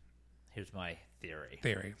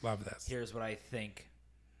theory. Love this. Here's what I think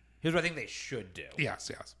they should do. Yes.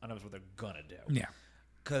 I know what they're gonna do. Yeah.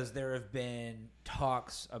 Because there have been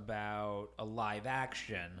talks about a live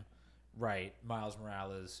action, right? Miles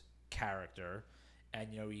Morales character,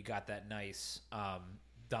 and you got that nice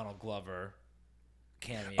Donald Glover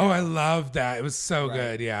cameo. Oh, I love that. It was so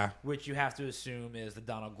good. Yeah. Which you have to assume is the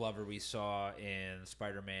Donald Glover we saw in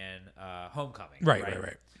Spider-Man Homecoming.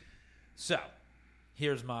 Right. So,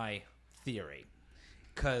 here's my theory.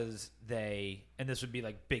 Because and this would be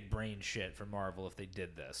like big brain shit for Marvel if they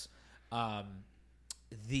did this.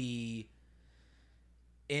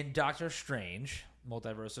 In Doctor Strange,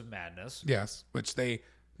 Multiverse of Madness. Yes, which they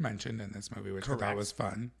mentioned in this movie, which I thought was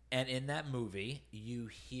fun. And in that movie, you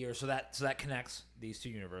hear so that connects these two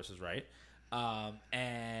universes, right?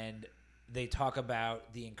 And they talk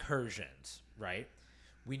about the incursions, right?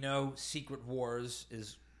 We know Secret Wars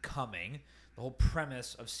is coming. The whole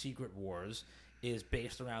premise of Secret Wars is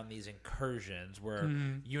based around these incursions where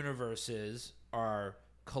universes are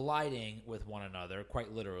colliding with one another,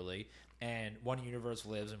 quite literally, and one universe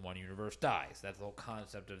lives and one universe dies. That's the whole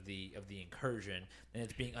concept of the incursion, and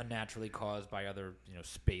it's being unnaturally caused by other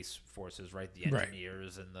space forces, right? The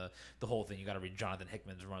engineers and the whole thing. You got to read Jonathan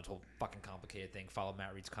Hickman's run, this whole fucking complicated thing. Follow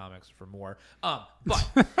Matt Reed's comics for more.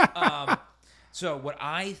 So what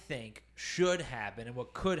I think should happen and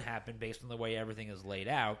what could happen based on the way everything is laid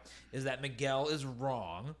out is that Miguel is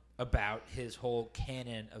wrong about his whole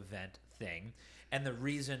canon event thing. And the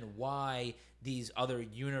reason why these other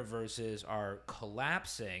universes are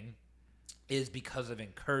collapsing is because of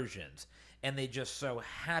incursions. And they just so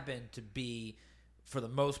happen to be, for the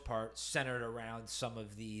most part, centered around some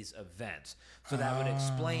of these events. So that would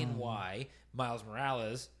explain why Miles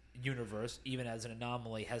Morales' universe, even as an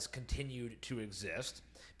anomaly, has continued to exist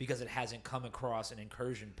because it hasn't come across an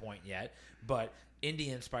incursion point yet. But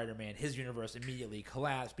Indian Spider-Man, his universe immediately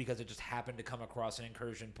collapsed because it just happened to come across an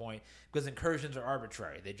incursion point, because incursions are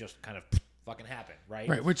arbitrary. They just kind of fucking happen, right?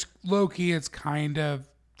 Right, which low-key it's kind of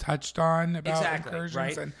touched on about incursions.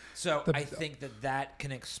 Right? And so I think that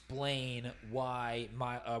can explain why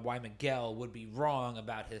Miguel would be wrong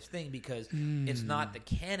about his thing, because it's not the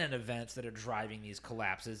canon events that are driving these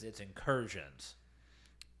collapses, it's incursions.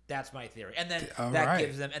 That's my theory. And then that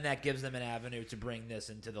gives them an avenue to bring this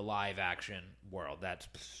into the live action world. That's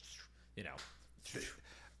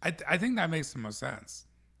I think that makes the most sense.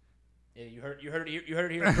 Yeah, you heard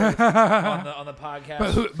it here first on the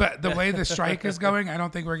podcast. But the way the strike is going, I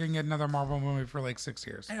don't think we're gonna get another Marvel movie for like 6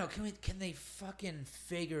 years. I know. Can they fucking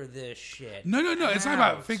figure this shit? No. It's not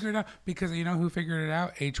about figuring it out, because you know who figured it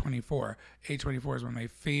out? A24. A24 is one of my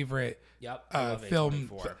favorite film.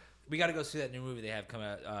 A24. We got to go see that new movie they have come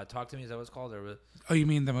out. Talk to Me, is that what it's called? Or Oh, you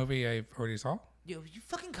mean the movie I already saw? You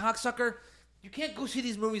fucking cocksucker. You can't go see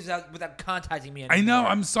these movies without contacting me anymore. I know.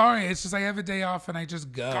 I'm sorry. It's just I have a day off and I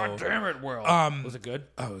just go. God damn it, world. Was it good?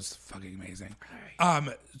 Oh, it was fucking amazing.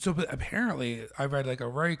 So but apparently, I read like a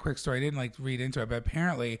very quick story. I didn't like read into it, but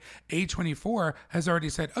apparently A24 has already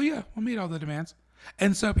said, "Oh yeah, we'll meet all the demands."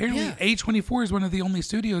 And so apparently A24 is one of the only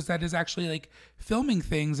studios that is actually like filming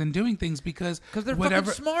things and doing things because they're fucking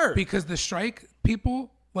smart. Because the strike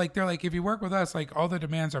people, like they're like, if you work with us, like all the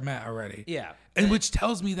demands are met already. Yeah. And which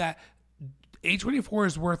tells me that A24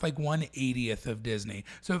 is worth like 1/80th of Disney.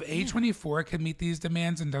 So if A24 can meet these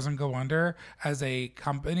demands and doesn't go under as a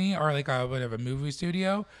company or like a movie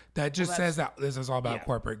studio, that just says that this is all about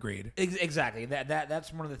corporate greed. Exactly.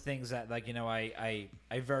 That's one of the things that like, you know, I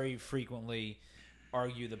very frequently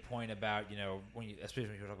argue the point about, you know, especially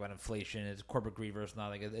when you talk about inflation, it's corporate greed versus not.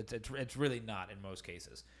 Like it's really not in most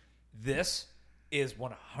cases. This is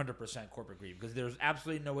 100% corporate greed because there's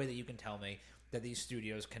absolutely no way that you can tell me that these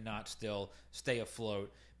studios cannot still stay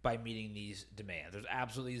afloat by meeting these demands. There's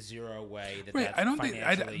absolutely zero way that that's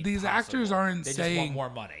financially these possible. actors aren't they saying just want more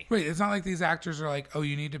money. Right, it's not like these actors are like, oh,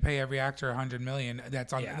 you need to pay every actor $100 million.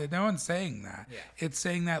 That's on. Yeah. No one's saying that. Yeah. It's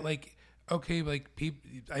saying that like, okay, like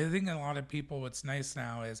I think a lot of people. What's nice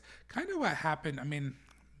now is kind of what happened. I mean,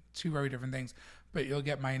 two very different things, but you'll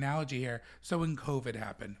get my analogy here. So when COVID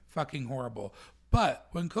happened, fucking horrible. But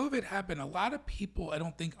when COVID happened, a lot of people, I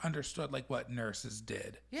don't think, understood like what nurses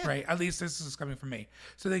did, right? At least this is coming from me.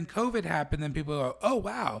 So then COVID happened, then people go, oh,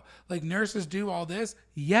 wow, like nurses do all this?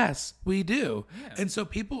 Yes, we do. Yeah. And so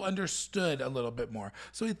people understood a little bit more.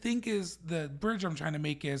 So I think is the bridge I'm trying to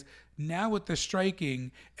make is now with the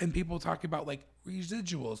striking and people talking about like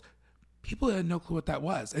residuals, people had no clue what that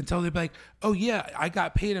was until they'd be like, oh, yeah, I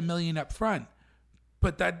got paid $1 million up front.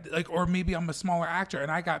 But that like, or maybe I'm a smaller actor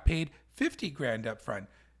and I got paid $50,000 up front.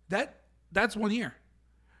 That's 1 year.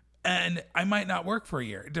 And I might not work for a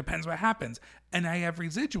year. It depends what happens. And I have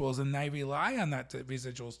residuals and I rely on that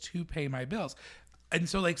residuals to pay my bills. And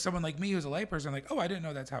so like someone like me who's a layperson, like, oh, I didn't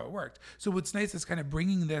know that's how it worked. So what's nice is kind of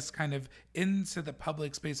bringing this kind of into the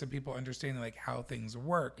public space of people understanding like how things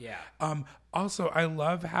work. Yeah. Also, I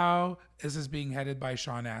love how this is being headed by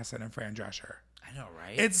Sean Astin and Fran Drescher. I know,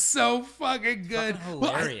 right? It's so fucking good. Fucking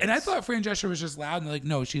Well, hilarious. and I thought Fran Drescher was just loud, and they're like,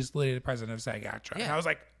 no, she's literally the president of SAG-AFTRA. Yeah. And I was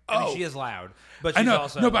like, oh. I mean, she is loud, but she's I know.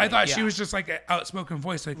 also No, but I like, thought she was just like an outspoken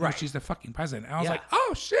voice. Like, no, Right. she's the fucking president. And I was Yeah. like,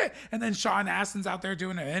 oh, shit. And then Sean Astin's out there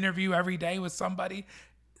doing an interview every day with somebody.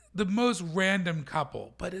 The most random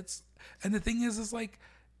couple. But and the thing is like,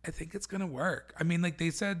 I think it's going to work. I mean, like they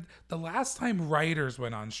said, the last time writers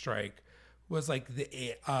went on strike was like the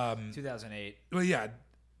 2008. Well, yeah.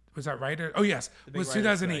 Was that writer? Oh, yes. It was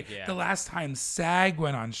 2008. Strike, yeah. The last time SAG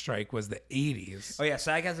went on strike was the 80s. Oh yeah,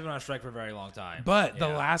 SAG hasn't been on strike for a very long time. But the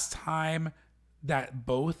last time that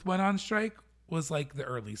both went on strike was like the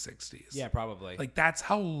early 60s. Yeah, probably. Like that's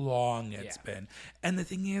how long it's been. And the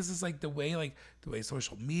thing is like the way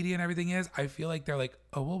social media and everything is, I feel like they're like,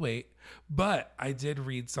 oh, we'll wait. But I did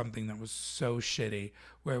read something that was so shitty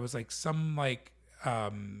where it was like some like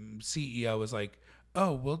CEO was like,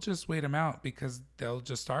 oh, we'll just wait them out because they'll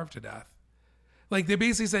just starve to death. Like they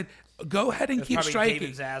basically said, go ahead and keep striking.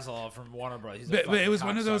 David Zaslav from Warner Bros. But it was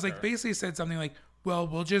one of those like basically said something like, well,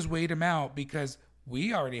 we'll just wait them out because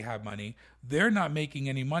we already have money. They're not making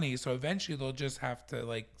any money, so eventually they'll just have to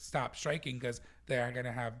like stop striking because they're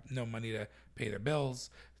gonna have no money to pay their bills,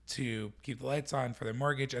 to keep the lights on for their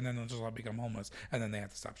mortgage, and then they'll just all become homeless, and then they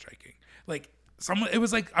have to stop striking. Like. It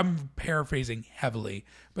was like, I'm paraphrasing heavily,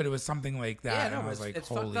 but it was something like that. Yeah, no, and I was like, it's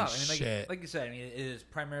holy fucked up. I mean, shit. like you said, I mean, it is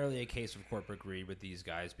primarily a case of corporate greed with these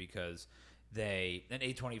guys because and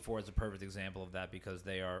A24 is a perfect example of that because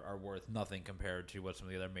they are worth nothing compared to what some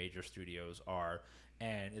of the other major studios are.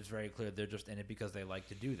 And it's very clear they're just in it because they like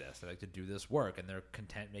to do this. They like to do this work, and they're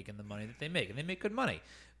content making the money that they make. And they make good money.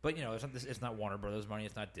 But, you know, it's not Warner Brothers money.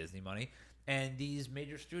 It's not Disney money. And these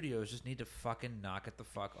major studios just need to fucking knock it the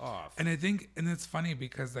fuck off. And I think, and it's funny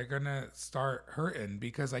because they're going to start hurting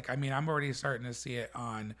because, like, I mean, I'm already starting to see it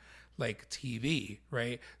on, like, TV,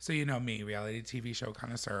 right? So, you know me, reality TV show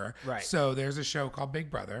connoisseur. Right. So there's a show called Big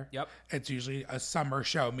Brother. Yep. It's usually a summer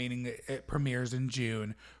show, meaning it premieres in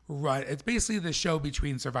June. It's basically the show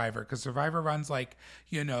between Survivor because Survivor runs, like,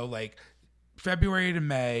 you know, like, February to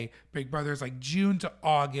May, Big Brother's like June to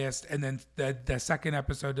August, and then the second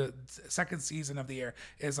episode, the second season of the year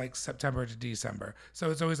is like September to December.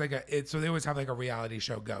 So it's always like so they always have like a reality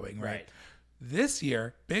show going, right? This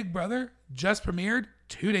year, Big Brother just premiered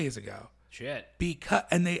 2 days ago. Shit.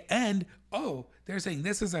 And they're saying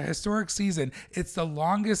this is a historic season. It's the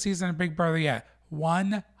longest season of Big Brother yet.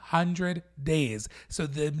 100 days. So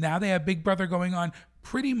now they have Big Brother going on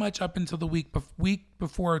pretty much up until the week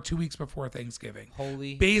before, 2 weeks before Thanksgiving.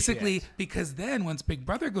 Holy Basically, shit. because then once Big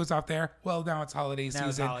Brother goes off there, well, now it's holiday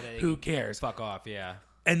season. Who cares? Fuck off, yeah.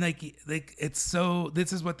 And like it's so,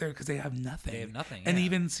 this is what they're, because they have nothing. They have nothing, And yeah.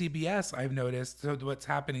 even CBS, I've noticed, so what's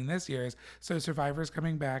happening this year is, so Survivor's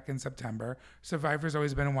coming back in September. Survivor's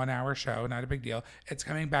always been a 1 hour show, not a big deal. It's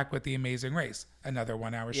coming back with The Amazing Race, another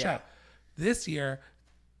 1 hour show. This year,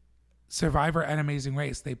 Survivor and Amazing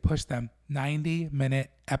Race, they pushed them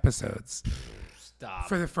 90-minute episodes. Stop.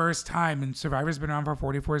 For the first time. And Survivor's been on for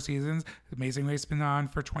 44 seasons. Amazing Race been on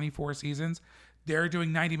for 24 seasons. They're doing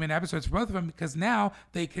 90-minute episodes for both of them because now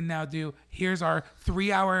they can now do, here's our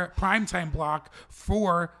 3-hour primetime block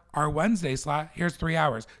for our Wednesday slot. Here's 3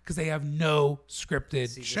 hours because they have no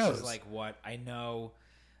scripted shows. This is like what I know.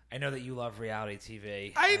 I know that you love reality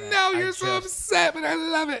TV. I know you're so upset, but I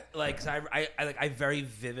love it. Like, 'cause I very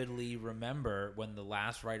vividly remember when the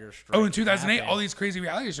last writer's strike. Oh, in 2008, happened, all these crazy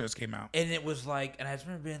reality shows came out. and it was like, and I just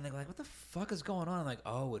remember being like, what the fuck is going on? I'm like,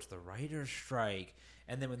 oh, it's the writer's strike.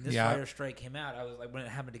 And then when this writer's strike came out, I was like, when it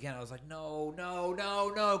happened again, I was like, no,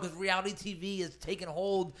 because reality TV has taken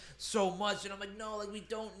hold so much, and I'm like, no, like we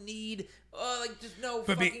don't need, like just no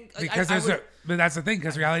But fucking. because but that's the thing,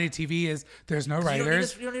 because reality TV is, there's no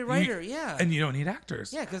writers. You don't need a writer, yeah, and you don't need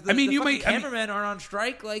actors. yeah, because cameramen aren't on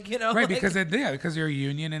strike, like right, like, because you're a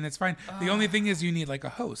union and it's fine. The only thing is you need like a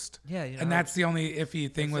host. Yeah, and that's the only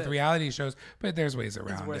iffy thing with reality shows. But there's ways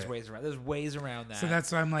around it. There's ways around that. So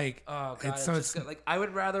that's why I'm like, oh god, it's like I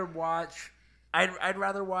would rather watch. I'd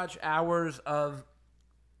rather watch hours of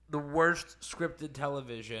the worst scripted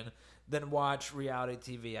television than watch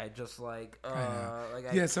reality TV. I just like,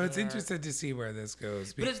 so it's interesting to see where this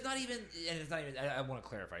goes. But it's not even. I want to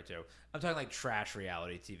clarify too. I'm talking like trash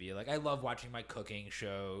reality TV. Like I love watching my cooking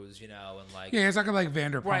shows, and like you're talking like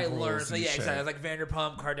Vanderpump where I Rules learn. and So yeah, shit. exactly. Like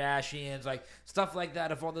Vanderpump, Kardashians, like stuff like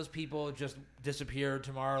that. If all those people just disappeared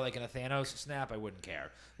tomorrow, like in a Thanos snap, I wouldn't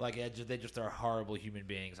care. Like they just are horrible human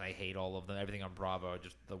beings. I hate all of them. Everything on Bravo,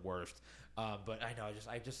 just the worst. But I know,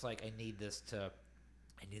 I just like I need this to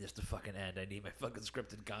fucking end. I need my fucking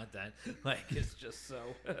scripted content. Like it's just so.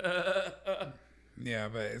 Yeah,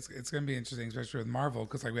 but it's gonna be interesting, especially with Marvel,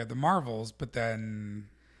 because like we have the Marvels, but then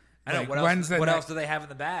I know like, what else do they have in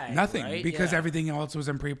the bag? Nothing, right? because everything else was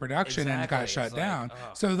in pre-production and got shut It's down. like, oh,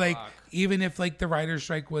 so like fuck. even if like the writer's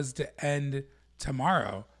strike was to end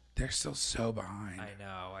tomorrow, they're still so behind. I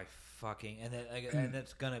know. I fucking and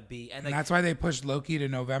it's gonna be and that's why they pushed Loki to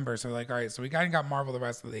November. So like, all right, so we got Marvel the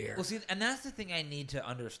rest of the year. Well, see, and that's the thing I need to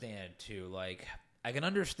understand too. Like, I can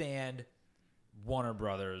understand Warner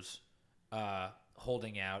Brothers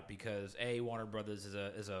holding out because Warner Brothers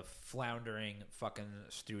is a floundering fucking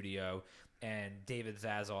studio, and David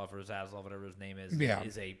Zaslav, whatever his name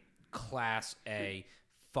is a class A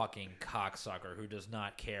fucking cocksucker who does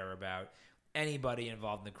not care about anybody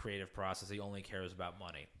involved in the creative process. He only cares about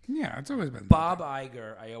money. Yeah, it's always been Bob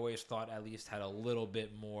Iger, I always thought at least had a little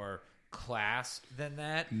bit more class than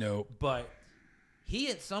that. Nope. But he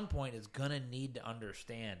at some point is going to need to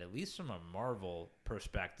understand, at least from a Marvel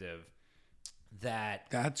perspective,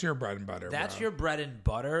 that's your bread and butter. That's bro. your bread and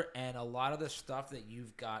butter, and a lot of the stuff that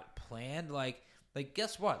you've got planned, like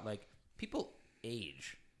guess what? Like people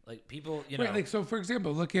age. Like people, you know. Right, like so. For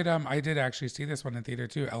example, look at I did actually see this one in theater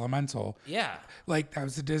too. Elemental. Yeah. Like that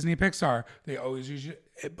was the Disney Pixar. They always use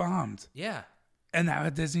it bombed. Yeah. And that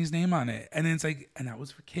had Disney's name on it, and it's like, and that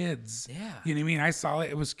was for kids. Yeah. You know what I mean? I saw it.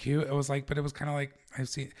 It was cute. It was like, but it was kind of like I've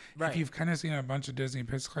seen. Right. If you've kind of seen a bunch of Disney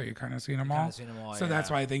Pixar, you've kind of seen them all. So yeah. that's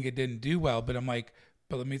why I think it didn't do well. But I'm like,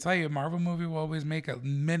 but let me tell you, a Marvel movie will always make a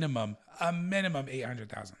minimum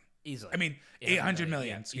 800,000. Easily. I mean, 800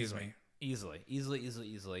 million. Excuse me. Easily.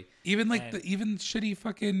 Even like even shitty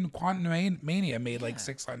fucking Quantum Mania made like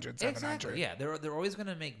 600, 700. Exactly. Yeah, they're always going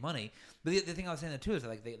to make money. But the thing I was saying too is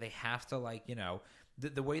like they have to like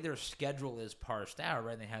the way their schedule is parsed out,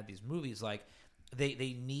 right? And they have these movies like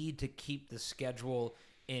they need to keep the schedule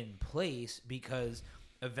in place because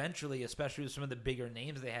eventually, especially with some of the bigger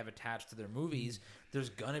names they have attached to their movies, there's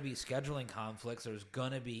going to be scheduling conflicts. There's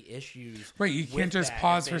going to be issues. Right. You can't just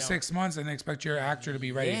pause for 6 months and expect your actor to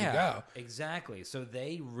be ready to go. Exactly. So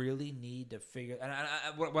they really need to figure. And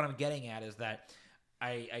what I'm getting at is that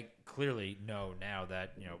I clearly know now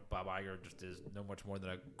that Bob Iger just is no much more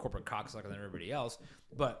than a corporate cocksucker than everybody else.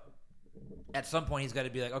 But at some point, he's got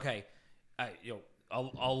to be like, okay,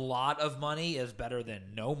 a lot of money is better than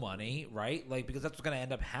no money, right? Like, because that's what's going to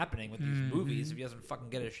end up happening with these movies if he doesn't fucking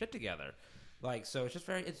get his shit together. Like, so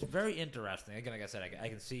it's very interesting. Again, like I said, I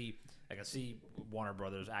can see I can see Warner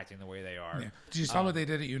Brothers acting the way they are. Yeah. Did you saw what they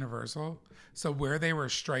did at Universal? So where they were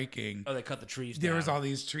striking, Oh, they cut the trees there down. was all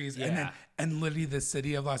these trees, Yeah. and literally the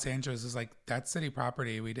city of Los Angeles is like, that's city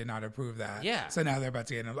property. We did not approve that. Yeah. So now they're about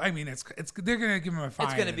to get him. I mean, it's they're gonna give him a fine.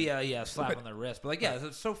 It's gonna be a slap on the wrist, but like, yeah,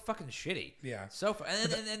 it's so fucking shitty. Yeah. So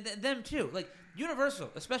and them too, like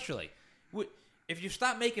Universal especially. If you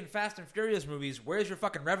stop making Fast and Furious movies, where's your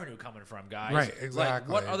fucking revenue coming from, guys? Right,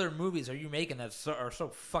 exactly. Like, what other movies are you making that are so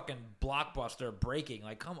fucking blockbuster breaking?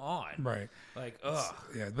 Like, come on. Right. Like, ugh.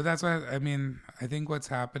 Yeah, but that's what I mean. I think what's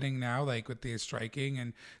happening now, like with the striking,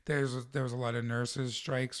 and there was a lot of nurses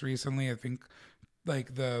strikes recently. I think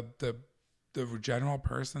like the general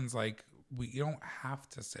person's like, we don't have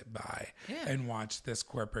to sit by and watch this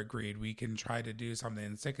corporate greed. We can try to do something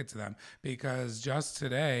and stick it to them, because just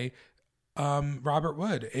today, Robert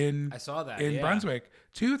Wood I saw that in Brunswick,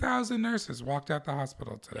 2,000 nurses walked out the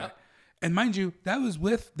hospital today. Yep. And mind you, that was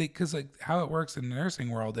with because like how it works in the nursing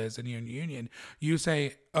world is in union, you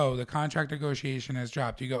say, oh, the contract negotiation has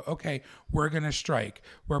dropped. You go, okay, we're going to strike.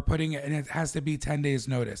 We're putting it, and it has to be 10 days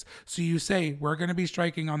notice. So you say, we're going to be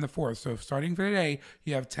striking on the 4th. So starting for today,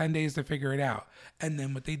 you have 10 days to figure it out. And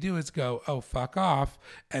then what they do is go, oh, fuck off.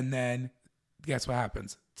 And then guess what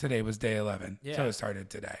happens? Today was day 11. Yeah. So it started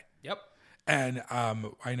today. Yep. And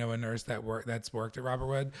I know a nurse that's worked at Robert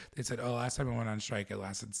Wood. They said, oh, last time I went on strike, it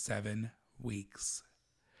lasted 7 weeks.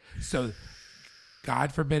 So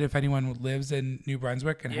God forbid if anyone lives in New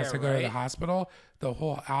Brunswick and has to go to the hospital, the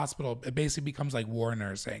whole hospital, it basically becomes like war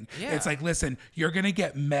nursing. Yeah. It's like, listen, you're going to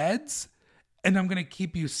get meds and I'm going to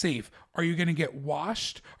keep you safe. Are you going to get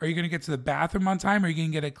washed? Are you going to get to the bathroom on time? Are you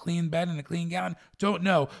going to get a clean bed and a clean gown? Don't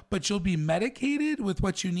know. But you'll be medicated with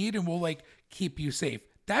what you need and we'll like keep you safe.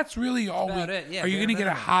 That's really all we. Yeah, are you going to get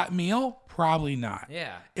a hot meal? Probably not.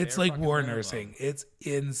 Yeah. It's like war nursing. It's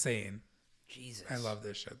insane. Jesus. I love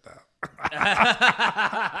this shit though.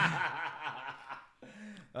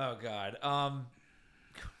 Oh God.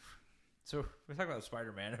 So we're talking about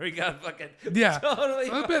Spider-Man. We got fucking totally.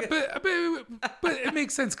 But it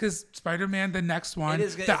makes sense because Spider-Man, the next one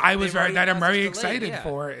that I'm very excited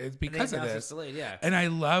for, is because of this. Delayed, and I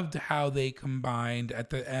loved how they combined at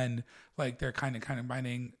the end, like they're kind of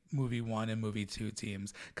combining movie 1 and movie 2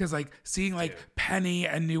 teams. Because like seeing like Penny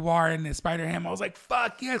and Noir and Spider-Ham, I was like,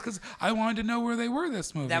 fuck yes, because I wanted to know where they were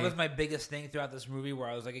this movie. That was my biggest thing throughout this movie, where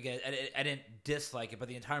I was like, again, I didn't dislike it, but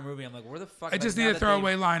the entire movie, I'm like, where the fuck? I just need a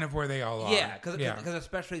throwaway line of where they all are. Yeah, because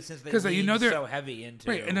especially since they lean so heavy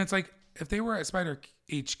into right, and it's like if they were at Spider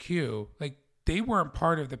HQ, like they weren't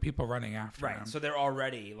part of the people running after them. Right, so they're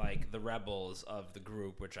already like the rebels of the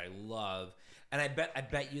group, which I love. And I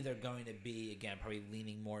bet you they're going to be, again, probably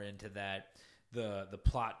leaning more into that, the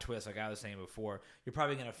plot twist, like I was saying before. You're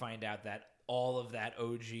probably going to find out that all of that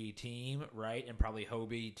OG team, right, and probably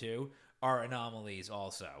Hobie too, are anomalies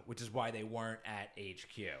also, which is why they weren't at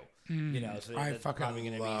HQ. You know, so I that's fucking probably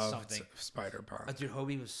going to be something. Spider-Punk. Dude,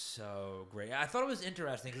 Hobie was so great. I thought it was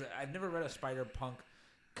interesting because I've never read a Spider-Punk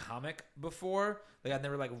comic before. Like I've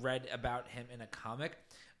never like read about him in a comic.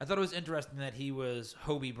 I thought it was interesting that he was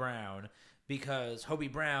Hobie Brown, because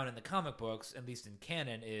Hobie Brown in the comic books, at least in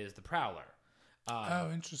canon, is the Prowler.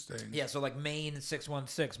 Oh, interesting. Yeah, so like main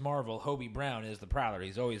 616 Marvel, Hobie Brown is the Prowler.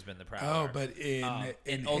 He's always been the Prowler. Oh, but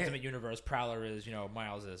in Ultimate Universe, Prowler is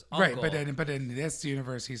Miles' uncle. Right, but in this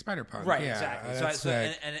universe, he's Spider-Punk. Right, yeah,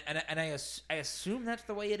 exactly. I assume that's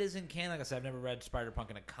the way it is in canon. Like I said, I've never read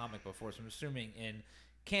Spider-Punk in a comic before, so I'm assuming in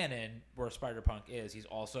canon, where Spider-Punk is, he's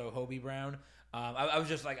also Hobie Brown. I was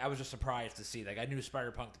just surprised to see. Like I knew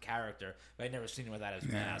Spider-Punk the character, but I'd never seen him without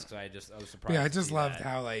his mask. So I was surprised. Yeah, I just loved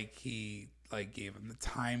how like he like gave him the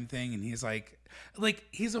time thing, and he's like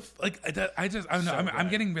he's a like I don't know. I'm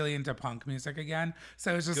getting really into punk music again.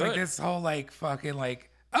 So it's just like this whole like fucking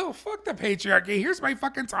like, oh, fuck the patriarchy. Here's my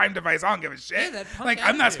fucking time device. I don't give a shit. Yeah, like,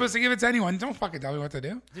 I'm not supposed to give it to anyone. Don't fucking tell me what to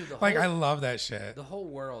do. Dude, I love that shit. The whole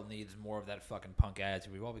world needs more of that fucking punk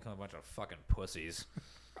attitude. We've all become a bunch of fucking pussies.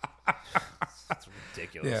 It's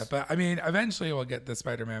ridiculous. Yeah, but I mean, eventually we'll get the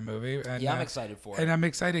Spider-Man movie. And, I'm excited for it. And I'm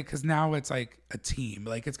excited because now it's like a team.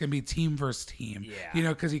 Like, it's going to be team versus team. Yeah. You know,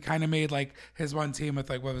 because he kind of made like his one team with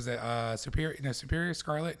like, what was it? Superior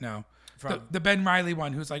Scarlet? No. The Ben Reilly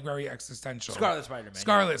one, who's like very existential. Scarlet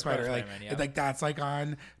Spider-Man. Like that's like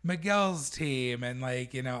on Miguel's team and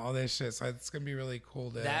like, you know, all this shit. So it's gonna be really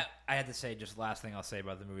cool. That I had to say, just last thing I'll say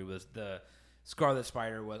about the movie was the Scarlet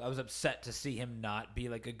Spider I was upset to see him not be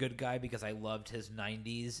like a good guy because I loved his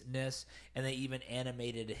 90s-ness, and they even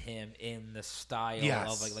animated him in the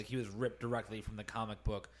style of like he was ripped directly from the comic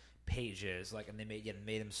book pages, like, and they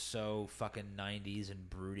made him so fucking 90s and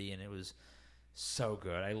broody, and it was So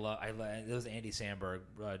good. I love. It was Andy Samberg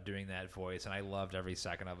doing that voice, and I loved every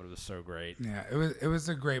second of it. It was so great. Yeah, it was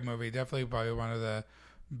a great movie. Definitely probably one of the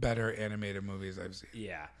better animated movies I've seen.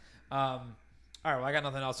 Yeah. All right. Well, I got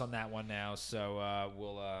nothing else on that one now, so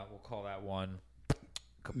we'll call that one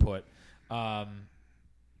kaput.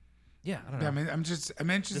 Yeah, I don't know. Yeah, I mean, I'm interested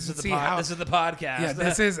This to is the see how this is the podcast. Yeah,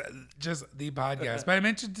 this is just the podcast. But I'm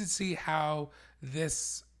interested to see how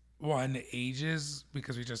this one ages,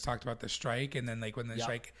 because we just talked about the strike, and then like when the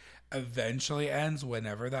strike eventually ends,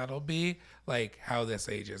 whenever that'll be, like how this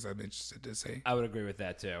ages. I'm interested to see. I would agree with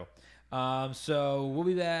that too. So we'll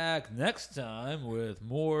be back next time with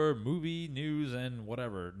more movie news and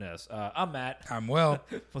whateverness. I'm Matt. I'm Will.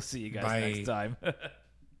 We'll see you guys Bye. next time.